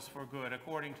all of us for good,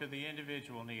 according to the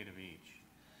individual need of each.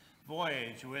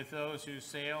 Voyage with those who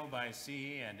sail by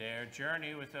sea and air,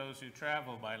 journey with those who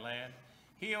travel by land.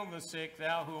 Heal the sick,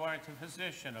 thou who art the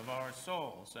physician of our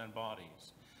souls and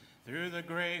bodies. Through the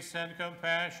grace and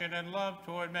compassion and love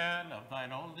toward man of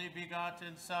thine only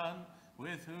begotten Son,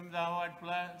 with whom thou art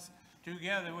blessed,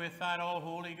 together with thine all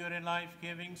holy, good, and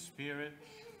life-giving Spirit,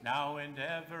 now and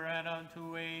ever and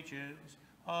unto ages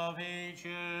of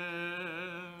ages.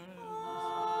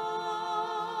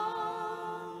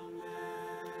 Amen.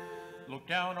 Look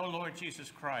down, O Lord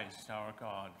Jesus Christ, our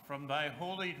God, from thy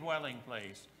holy dwelling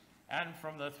place, and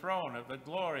from the throne of the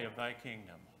glory of thy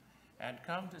kingdom, and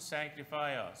come to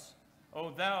sanctify us. O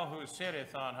thou who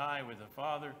sittest on high with the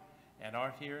Father, and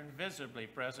art here invisibly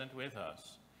present with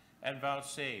us, and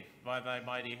vouchsafe by thy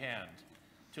mighty hand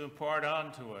to impart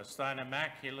unto us thine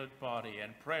immaculate body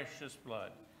and precious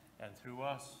blood, and through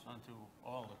us unto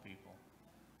all the people.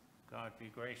 God, be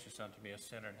gracious unto me, a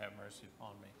sinner, and have mercy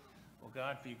upon me. O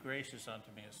God, be gracious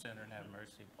unto me, a sinner, and have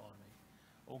mercy upon me.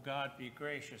 O God, be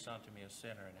gracious unto me, a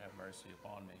sinner, and have mercy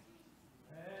upon me.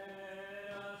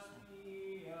 Let us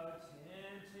be attentive.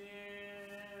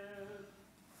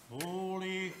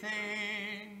 Holy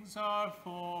things are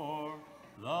for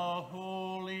the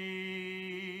holy.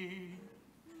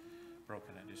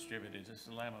 Broken and distributed is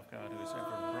the Lamb of God, who is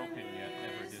ever broken yet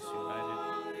never disunited,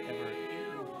 ever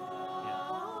eaten yet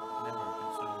never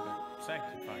consumed, but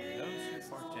sanctifying those who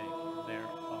partake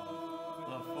thereof.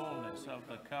 The fullness of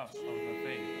the cup of the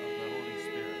faith of the Holy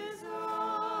Spirit.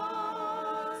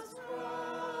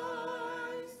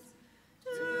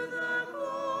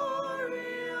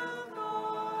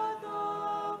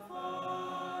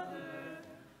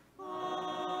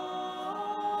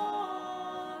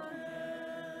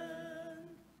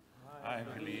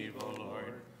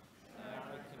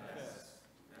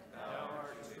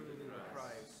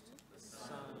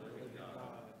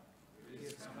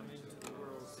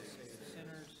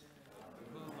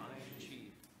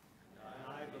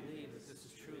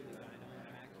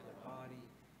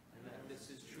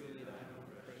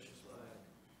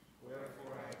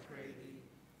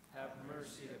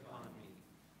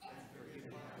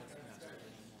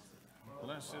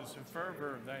 Blessed is the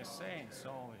fervor of thy saints,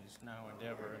 always, now and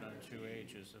ever, and unto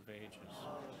ages of ages.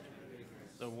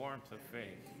 The warmth of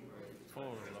faith,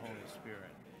 full of the Holy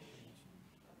Spirit.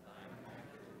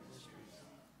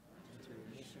 To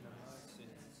remission of our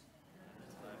sins.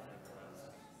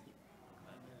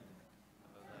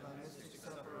 The mystic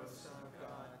supper of the Son of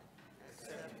God,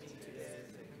 accept me today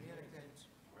as a communicant,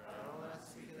 where I will not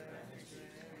speak that I may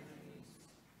speak to enemies,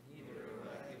 neither will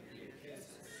I give thee a kiss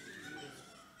as to Judas,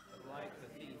 but like the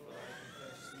thief will I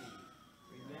confess thee.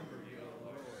 Remember me, O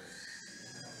Lord, and my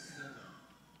sin,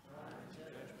 not into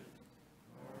judgment,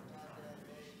 nor into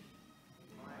condemnation.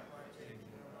 My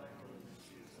partaking of thy holy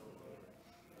mysteries, O Lord,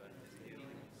 but into the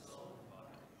healing of the soul and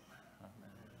body.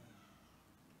 Amen.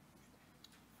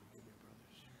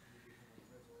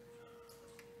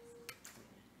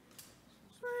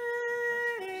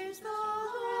 Praise the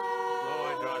Lord. Lo,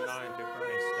 I draw nigh to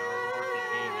Christ, our Lord, the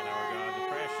King, and our God, the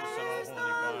precious and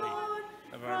all holy body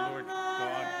of our Lord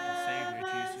God and Savior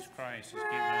Jesus Christ, is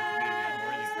given unto me, the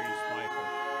unworthy priest Michael,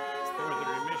 for the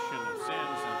remission of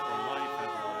sins and for life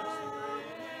everlasting.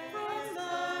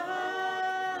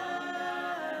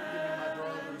 Give me my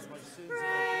brothers, my sins, and my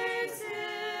Praise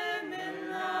him in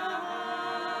the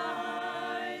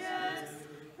highest.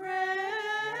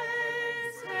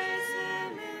 Praise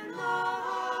him in the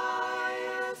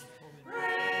highest.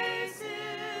 Praise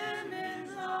him in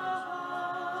the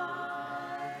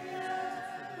highest.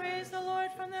 Praise the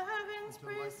Lord from the heavens.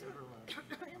 Praise him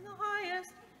in the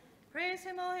highest. Praise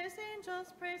him, all his angels.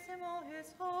 Praise him, all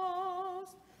his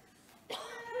hosts.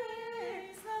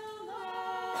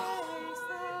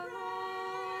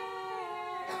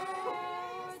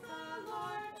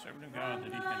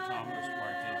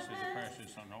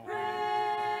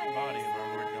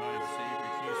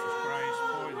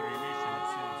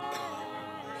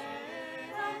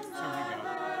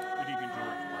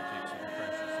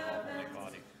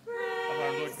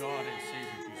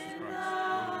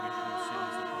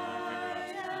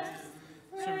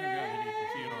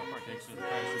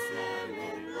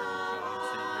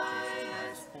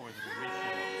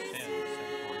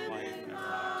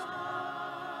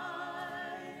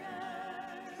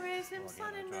 him,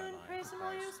 sun and moon. Praise him,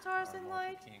 all you stars and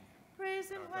light. Praise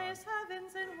him, highest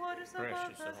heavens and waters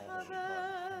above the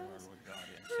heavens. Lord God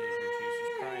and Savior Jesus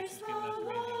Christ, has given us the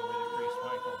meaning of the priest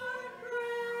Michael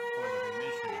for the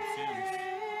remission of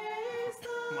sins,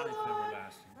 life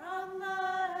everlasting. From the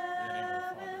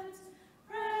heavens,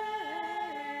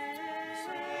 praise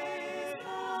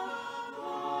the Lord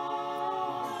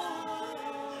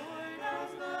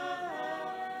of the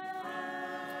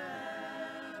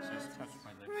heavens. Says, touch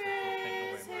my lips,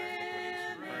 and will take away my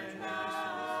iniquities and purge away my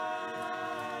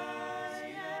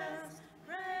sins.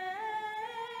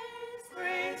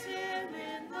 Praise him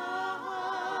in the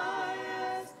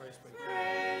highest.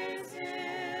 Praise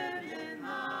him in the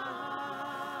highest.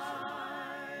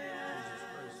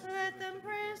 Let them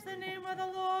praise the name of the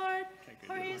Lord,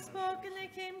 for he spoke and they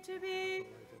came to be.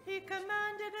 He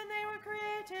commanded and they were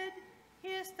created. He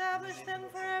established them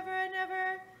forever and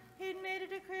ever. He made a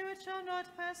decree which shall not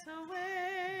pass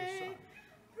away.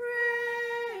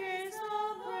 Praise the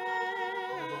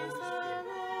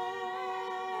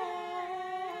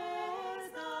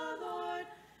Lord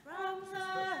from the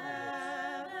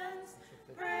heavens.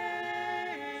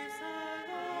 Praise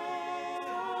the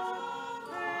Lord.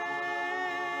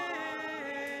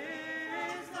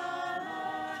 Praise the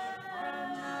Lord from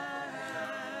the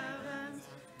heavens.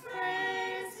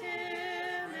 Praise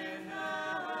him in the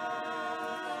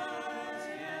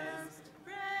highest.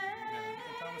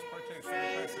 Thomas partakes of the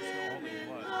Praise precious and him holy in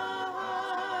blood the of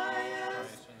highest.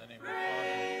 Christ, in the name of the Father,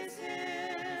 Praise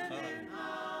him the Son, in and the the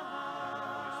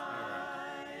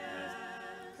highest.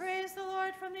 Praise the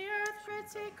Lord from the earth, great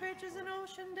sea creatures and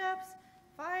ocean depths,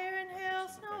 fire and hail,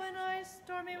 snow and ice,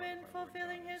 stormy wind,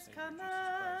 fulfilling his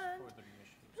command.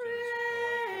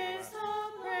 Praise the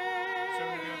Lord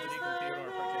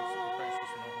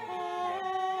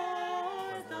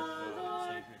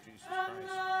from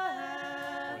the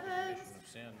heavens.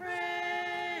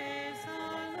 Praise the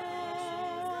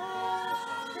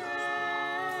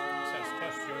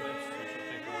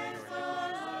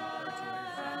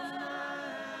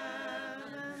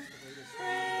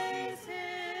Praise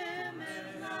him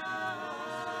in the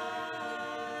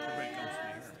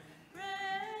highest.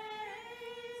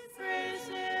 Praise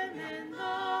him in the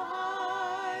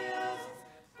highest.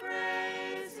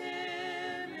 Praise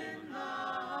him in the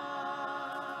highest.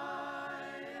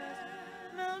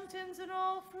 Mountains and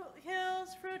all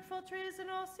hills, fruitful trees and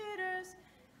all cedars,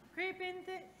 creeping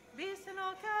beasts and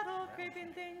all cattle,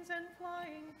 creeping things and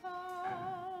flying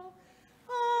fowl.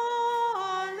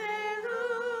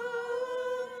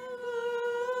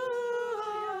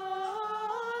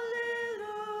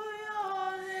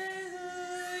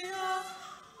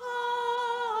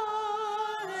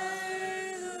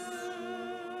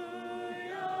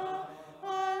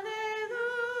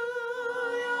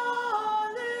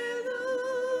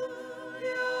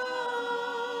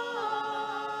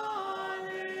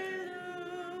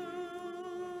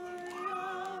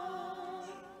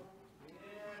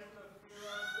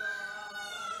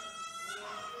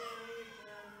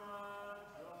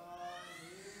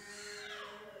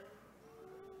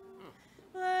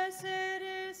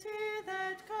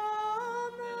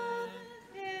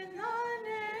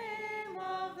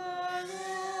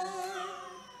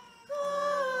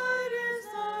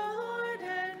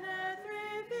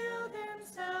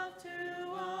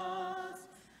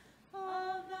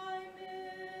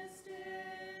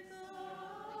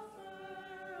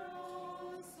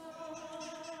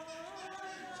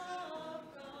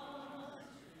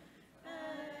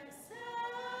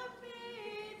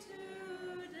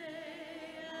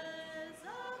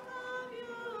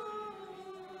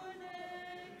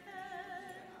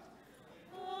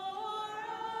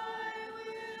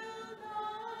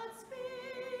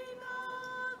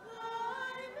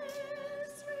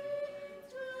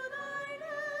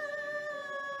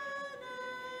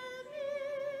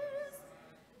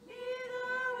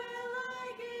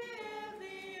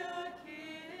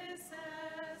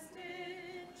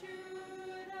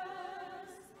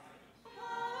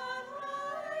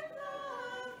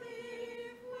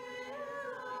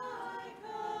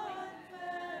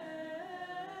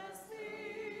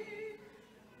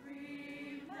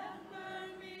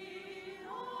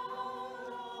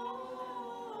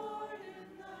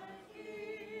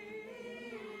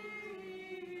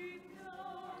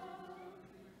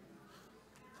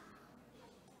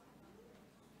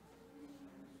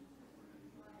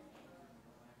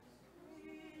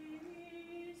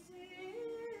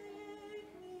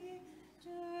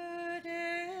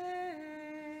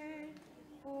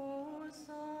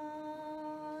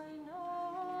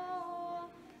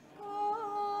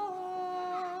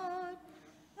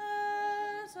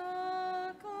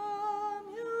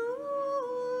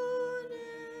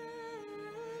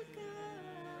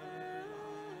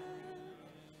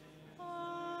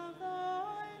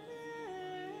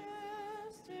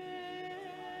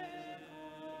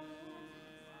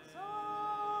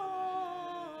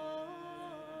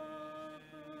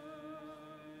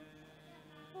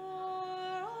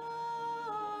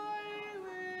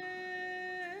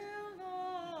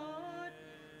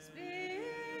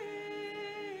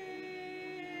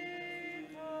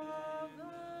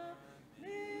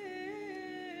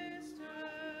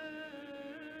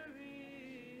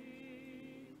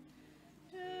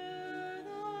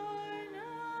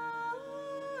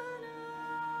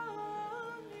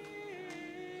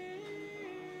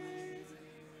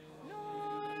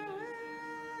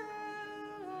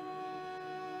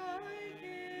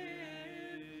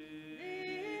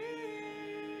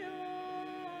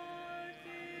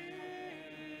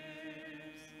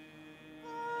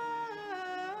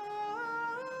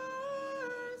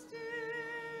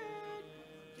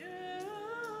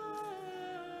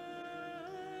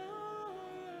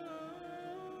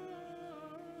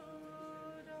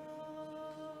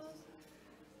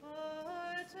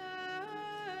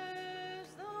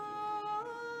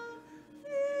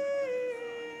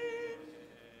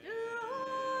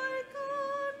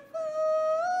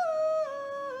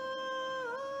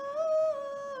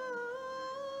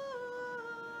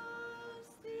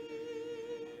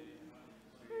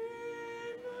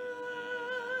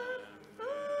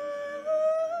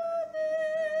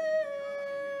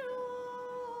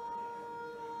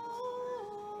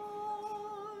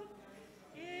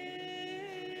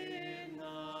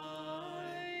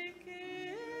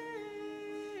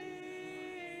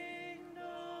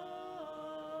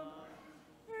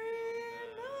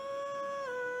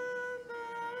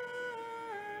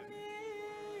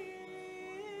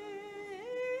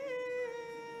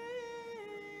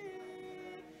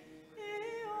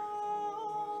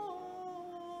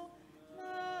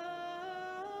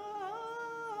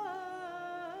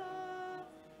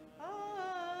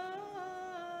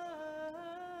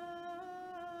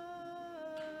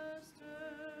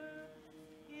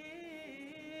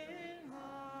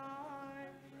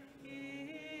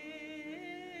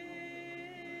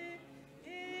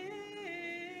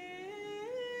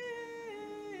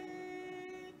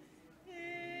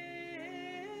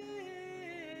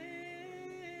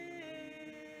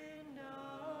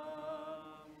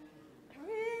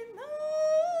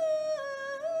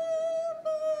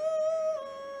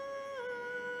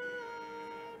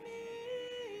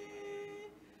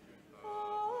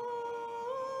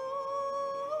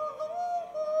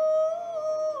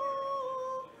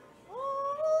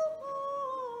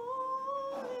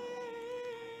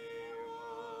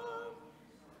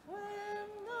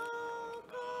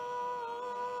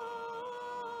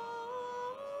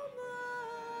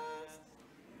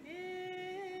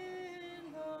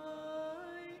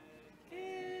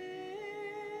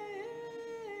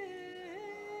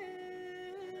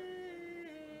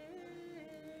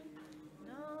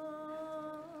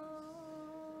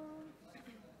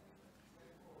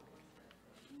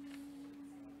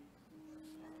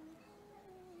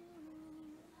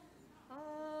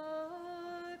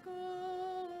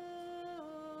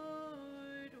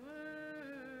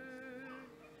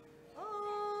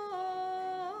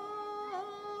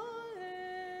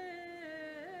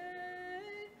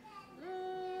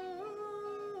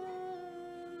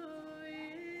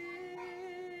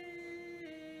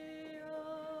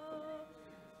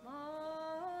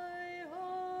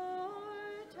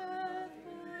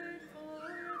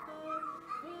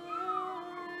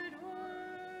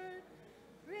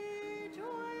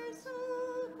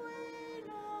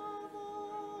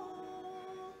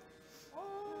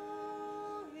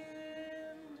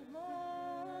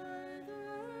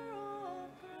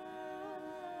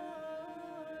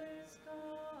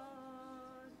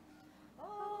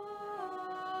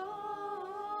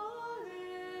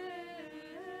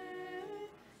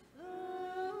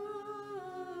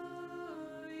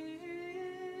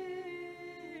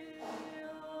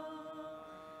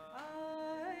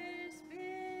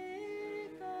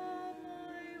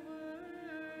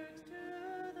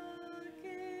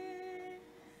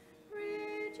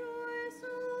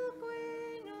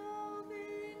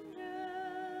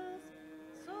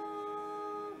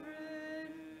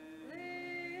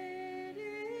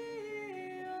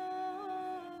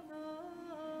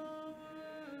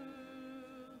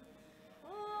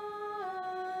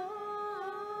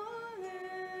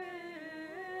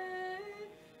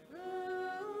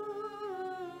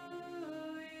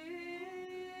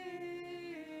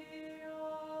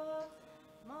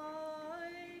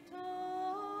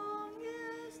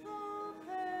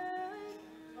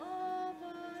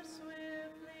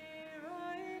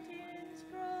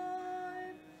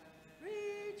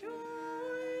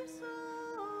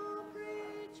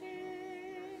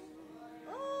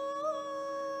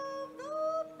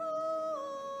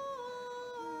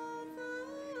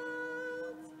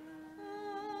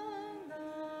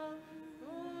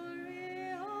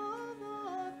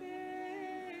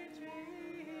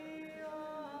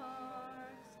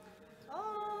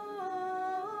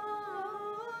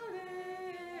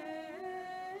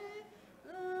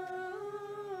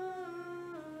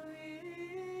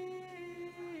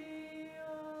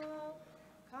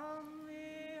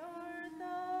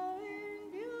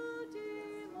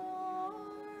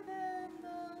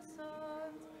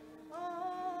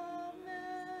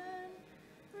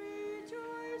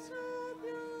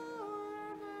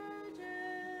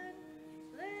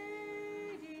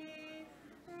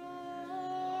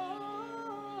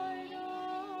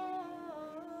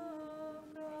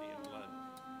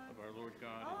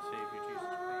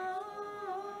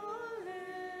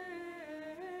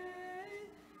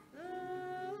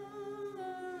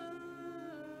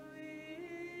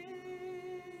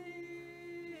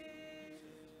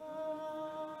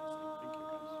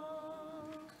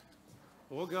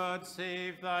 O God,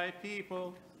 save thy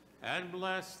people and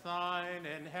bless thine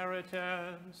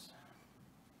inheritance.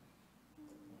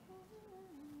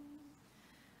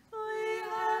 We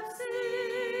have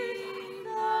seen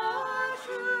the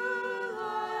true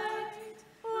light.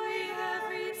 We have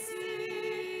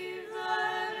received the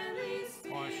heavenly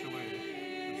Spirit. Wash away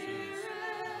the sins of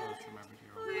those remembered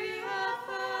here. We have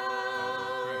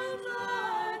found the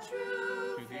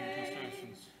true Through the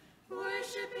intercessions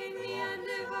worshiping the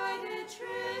undivided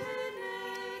Trinity,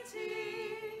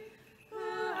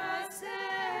 who has saved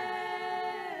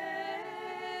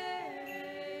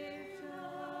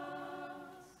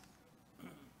us.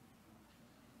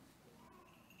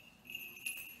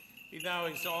 Be thou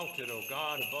exalted, O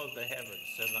God, above the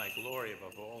heavens, and thy glory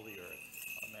above all the earth.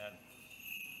 Amen.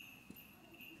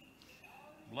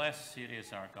 Blessed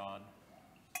is our God,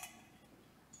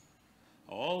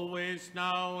 always,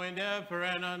 now, and ever,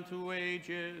 and unto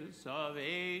ages of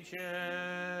ages.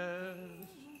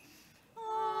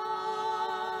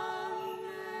 Amen.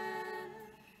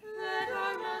 Let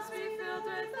our mouths be filled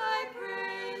with thy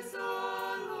praise, O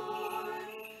Lord,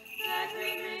 that we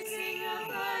may sing of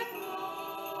thy glory.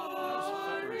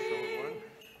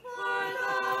 For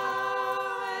thou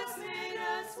hast made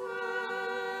us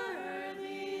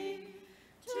worthy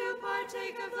to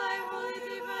partake of thy holy,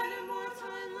 divine,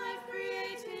 immortal, and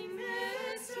life-creating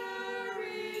mysteries.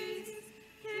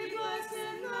 Be blessed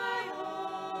in thy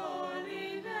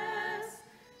holiness,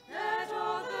 that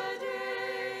all the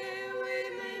day we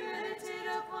may meditate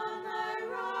upon thy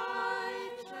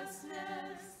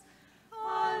righteousness.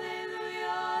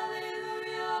 Alleluia,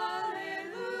 alleluia,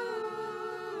 alleluia.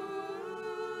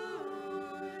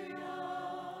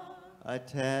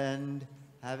 Attend,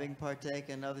 having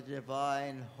partaken of the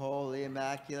divine, holy,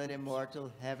 immaculate,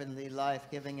 immortal, heavenly,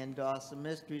 life-giving, and awesome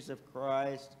mysteries of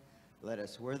Christ, let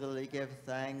us worthily give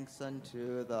thanks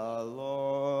unto the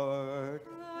Lord.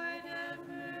 Lord, have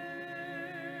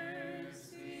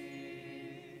mercy.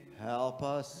 Help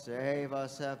us, save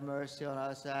us, have mercy on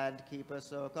us, and keep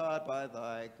us, O God, by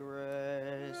thy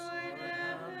grace. Lord,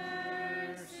 have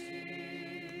mercy.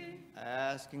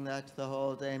 Asking that the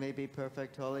whole day may be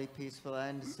perfect, holy, peaceful,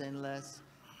 and sinless,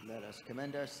 let us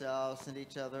commend ourselves and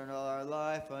each other and all our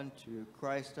life unto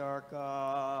Christ our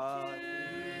God.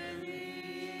 To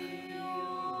thee, O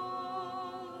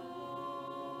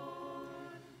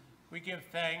Lord. We give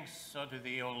thanks unto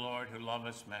thee, O Lord, who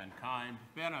lovest mankind,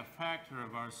 benefactor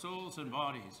of our souls and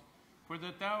bodies, for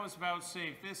that thou hast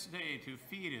vouchsafed this day to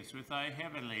feed us with thy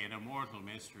heavenly and immortal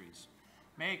mysteries.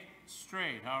 Make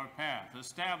straight our path,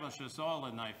 establish us all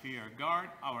in thy fear, guard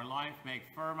our life, make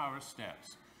firm our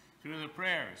steps. Through the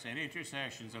prayers and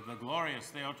intercessions of the glorious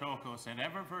Theotokos and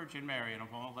ever Virgin Mary and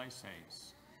of all thy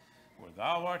saints. For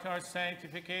thou art our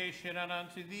sanctification, and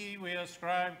unto thee we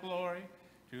ascribe glory,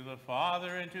 to the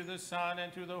Father, and to the Son,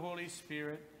 and to the Holy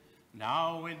Spirit,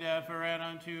 now and ever, and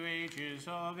unto ages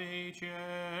of ages.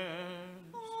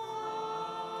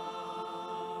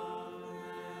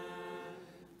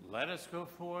 Let us go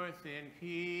forth in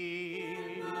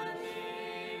peace.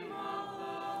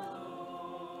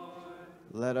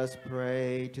 Let us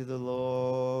pray to the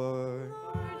Lord.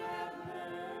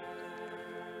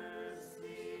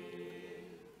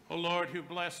 O Lord, who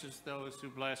blesses those who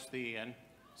bless thee, and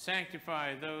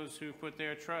sanctify those who put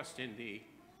their trust in thee,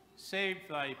 save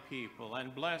thy people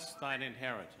and bless thine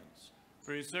inheritance.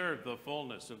 Preserve the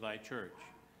fullness of thy church.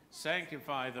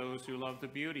 Sanctify those who love the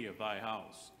beauty of thy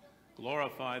house.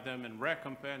 Glorify them and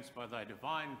recompense by thy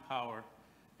divine power,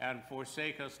 and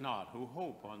forsake us not who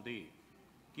hope on thee.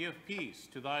 Give peace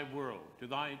to thy world, to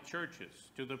thy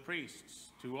churches, to the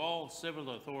priests, to all civil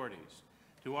authorities,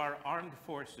 to our armed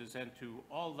forces, and to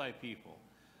all thy people.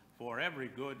 For every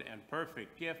good and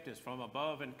perfect gift is from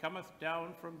above, and cometh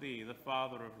down from thee, the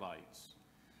Father of lights.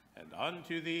 And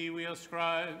unto thee we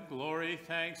ascribe glory,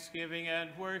 thanksgiving,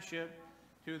 and worship,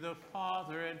 to the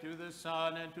Father, and to the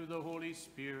Son, and to the Holy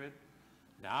Spirit,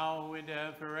 now and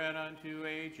ever, and unto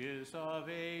ages of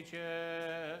ages.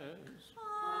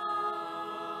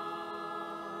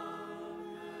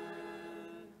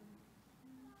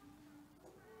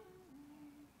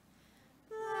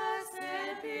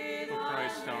 Blessed be O thy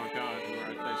Christ our God, who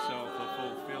art thyself the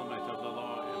fulfillment of the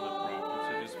law and the prophets,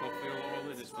 and hast fulfilled all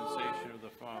the dispensation of the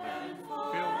Father, fill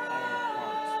our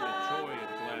hearts with joy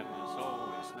and gladness,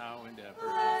 always, now and ever,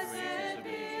 unto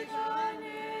ages of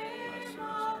ages. Blessed is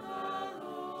our God.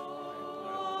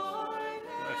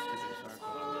 Blessed is our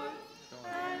God. Show us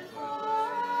the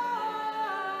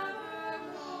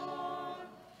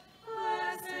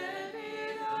Blessed be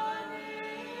the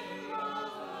name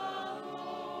of the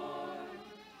Lord,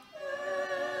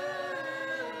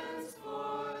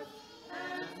 henceforth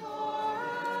and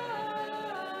forever.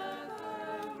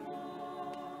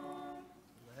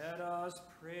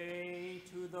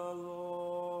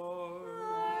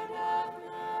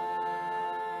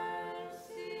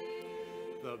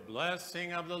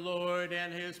 blessing of the Lord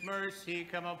and his mercy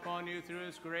come upon you through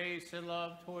his grace and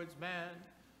love towards man,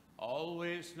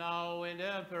 always, now, and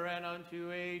ever, and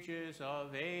unto ages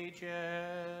of ages.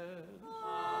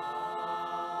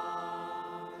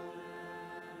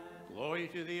 Glory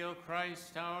to thee, O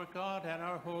Christ, our God and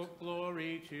our hope.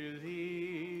 Glory to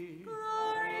thee.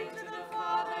 Glory to the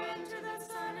Father, and to the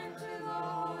Son, and to the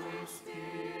Holy Spirit,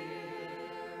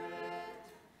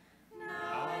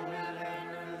 now and ever, and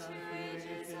unto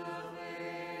ages of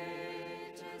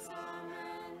ages.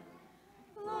 Amen.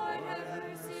 Lord, have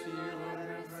mercy, Lord,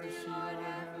 have mercy, Lord,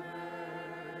 have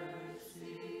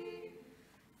mercy.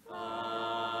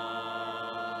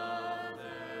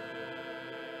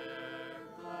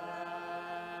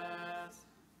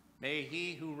 May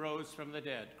he who rose from the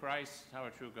dead, Christ our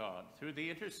true God, through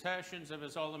the intercessions of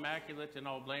his all immaculate and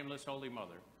all blameless Holy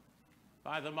Mother,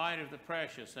 by the might of the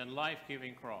precious and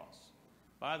life-giving cross,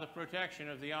 by the protection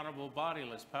of the honorable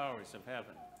bodiless powers of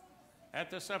heaven, at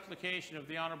the supplication of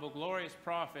the honorable glorious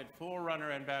prophet,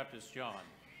 forerunner, and Baptist John,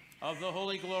 of the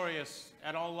holy, glorious,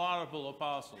 and all laudable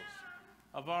apostles,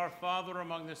 of our Father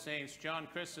among the saints, John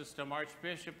Chrysostom,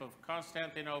 Archbishop of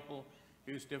Constantinople,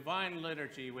 whose divine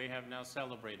liturgy we have now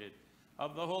celebrated,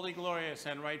 of the holy, glorious,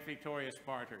 and right victorious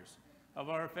martyrs, of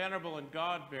our venerable and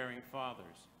God-bearing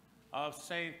fathers, of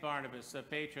Saint Barnabas, the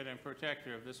patron and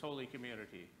protector of this holy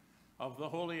community, of the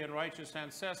holy and righteous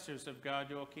ancestors of God,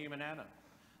 Joachim and Anna,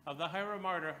 of the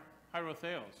hieromartyr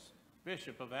Hierotheos,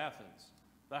 Bishop of Athens,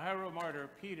 the hieromartyr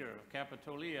Peter of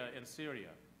Capitolia in Syria,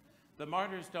 the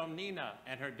martyrs Domnina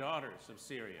and her daughters of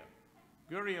Syria,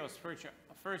 Gurios,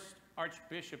 first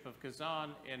Archbishop of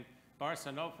Kazan in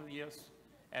Barsanophilius,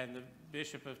 and the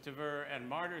Bishop of Tver, and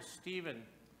martyrs Stephen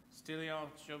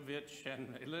Stilyanovich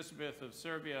and Elizabeth of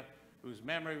Serbia, whose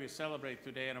memory we celebrate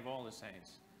today, and of all the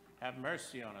saints. Have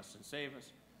mercy on us and save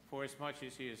us, for as much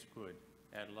as he is good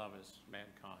and loveth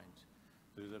mankind.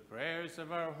 Through the prayers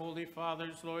of our holy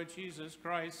fathers, Lord Jesus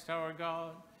Christ, our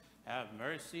God, have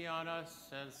mercy on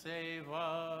us and save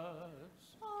us.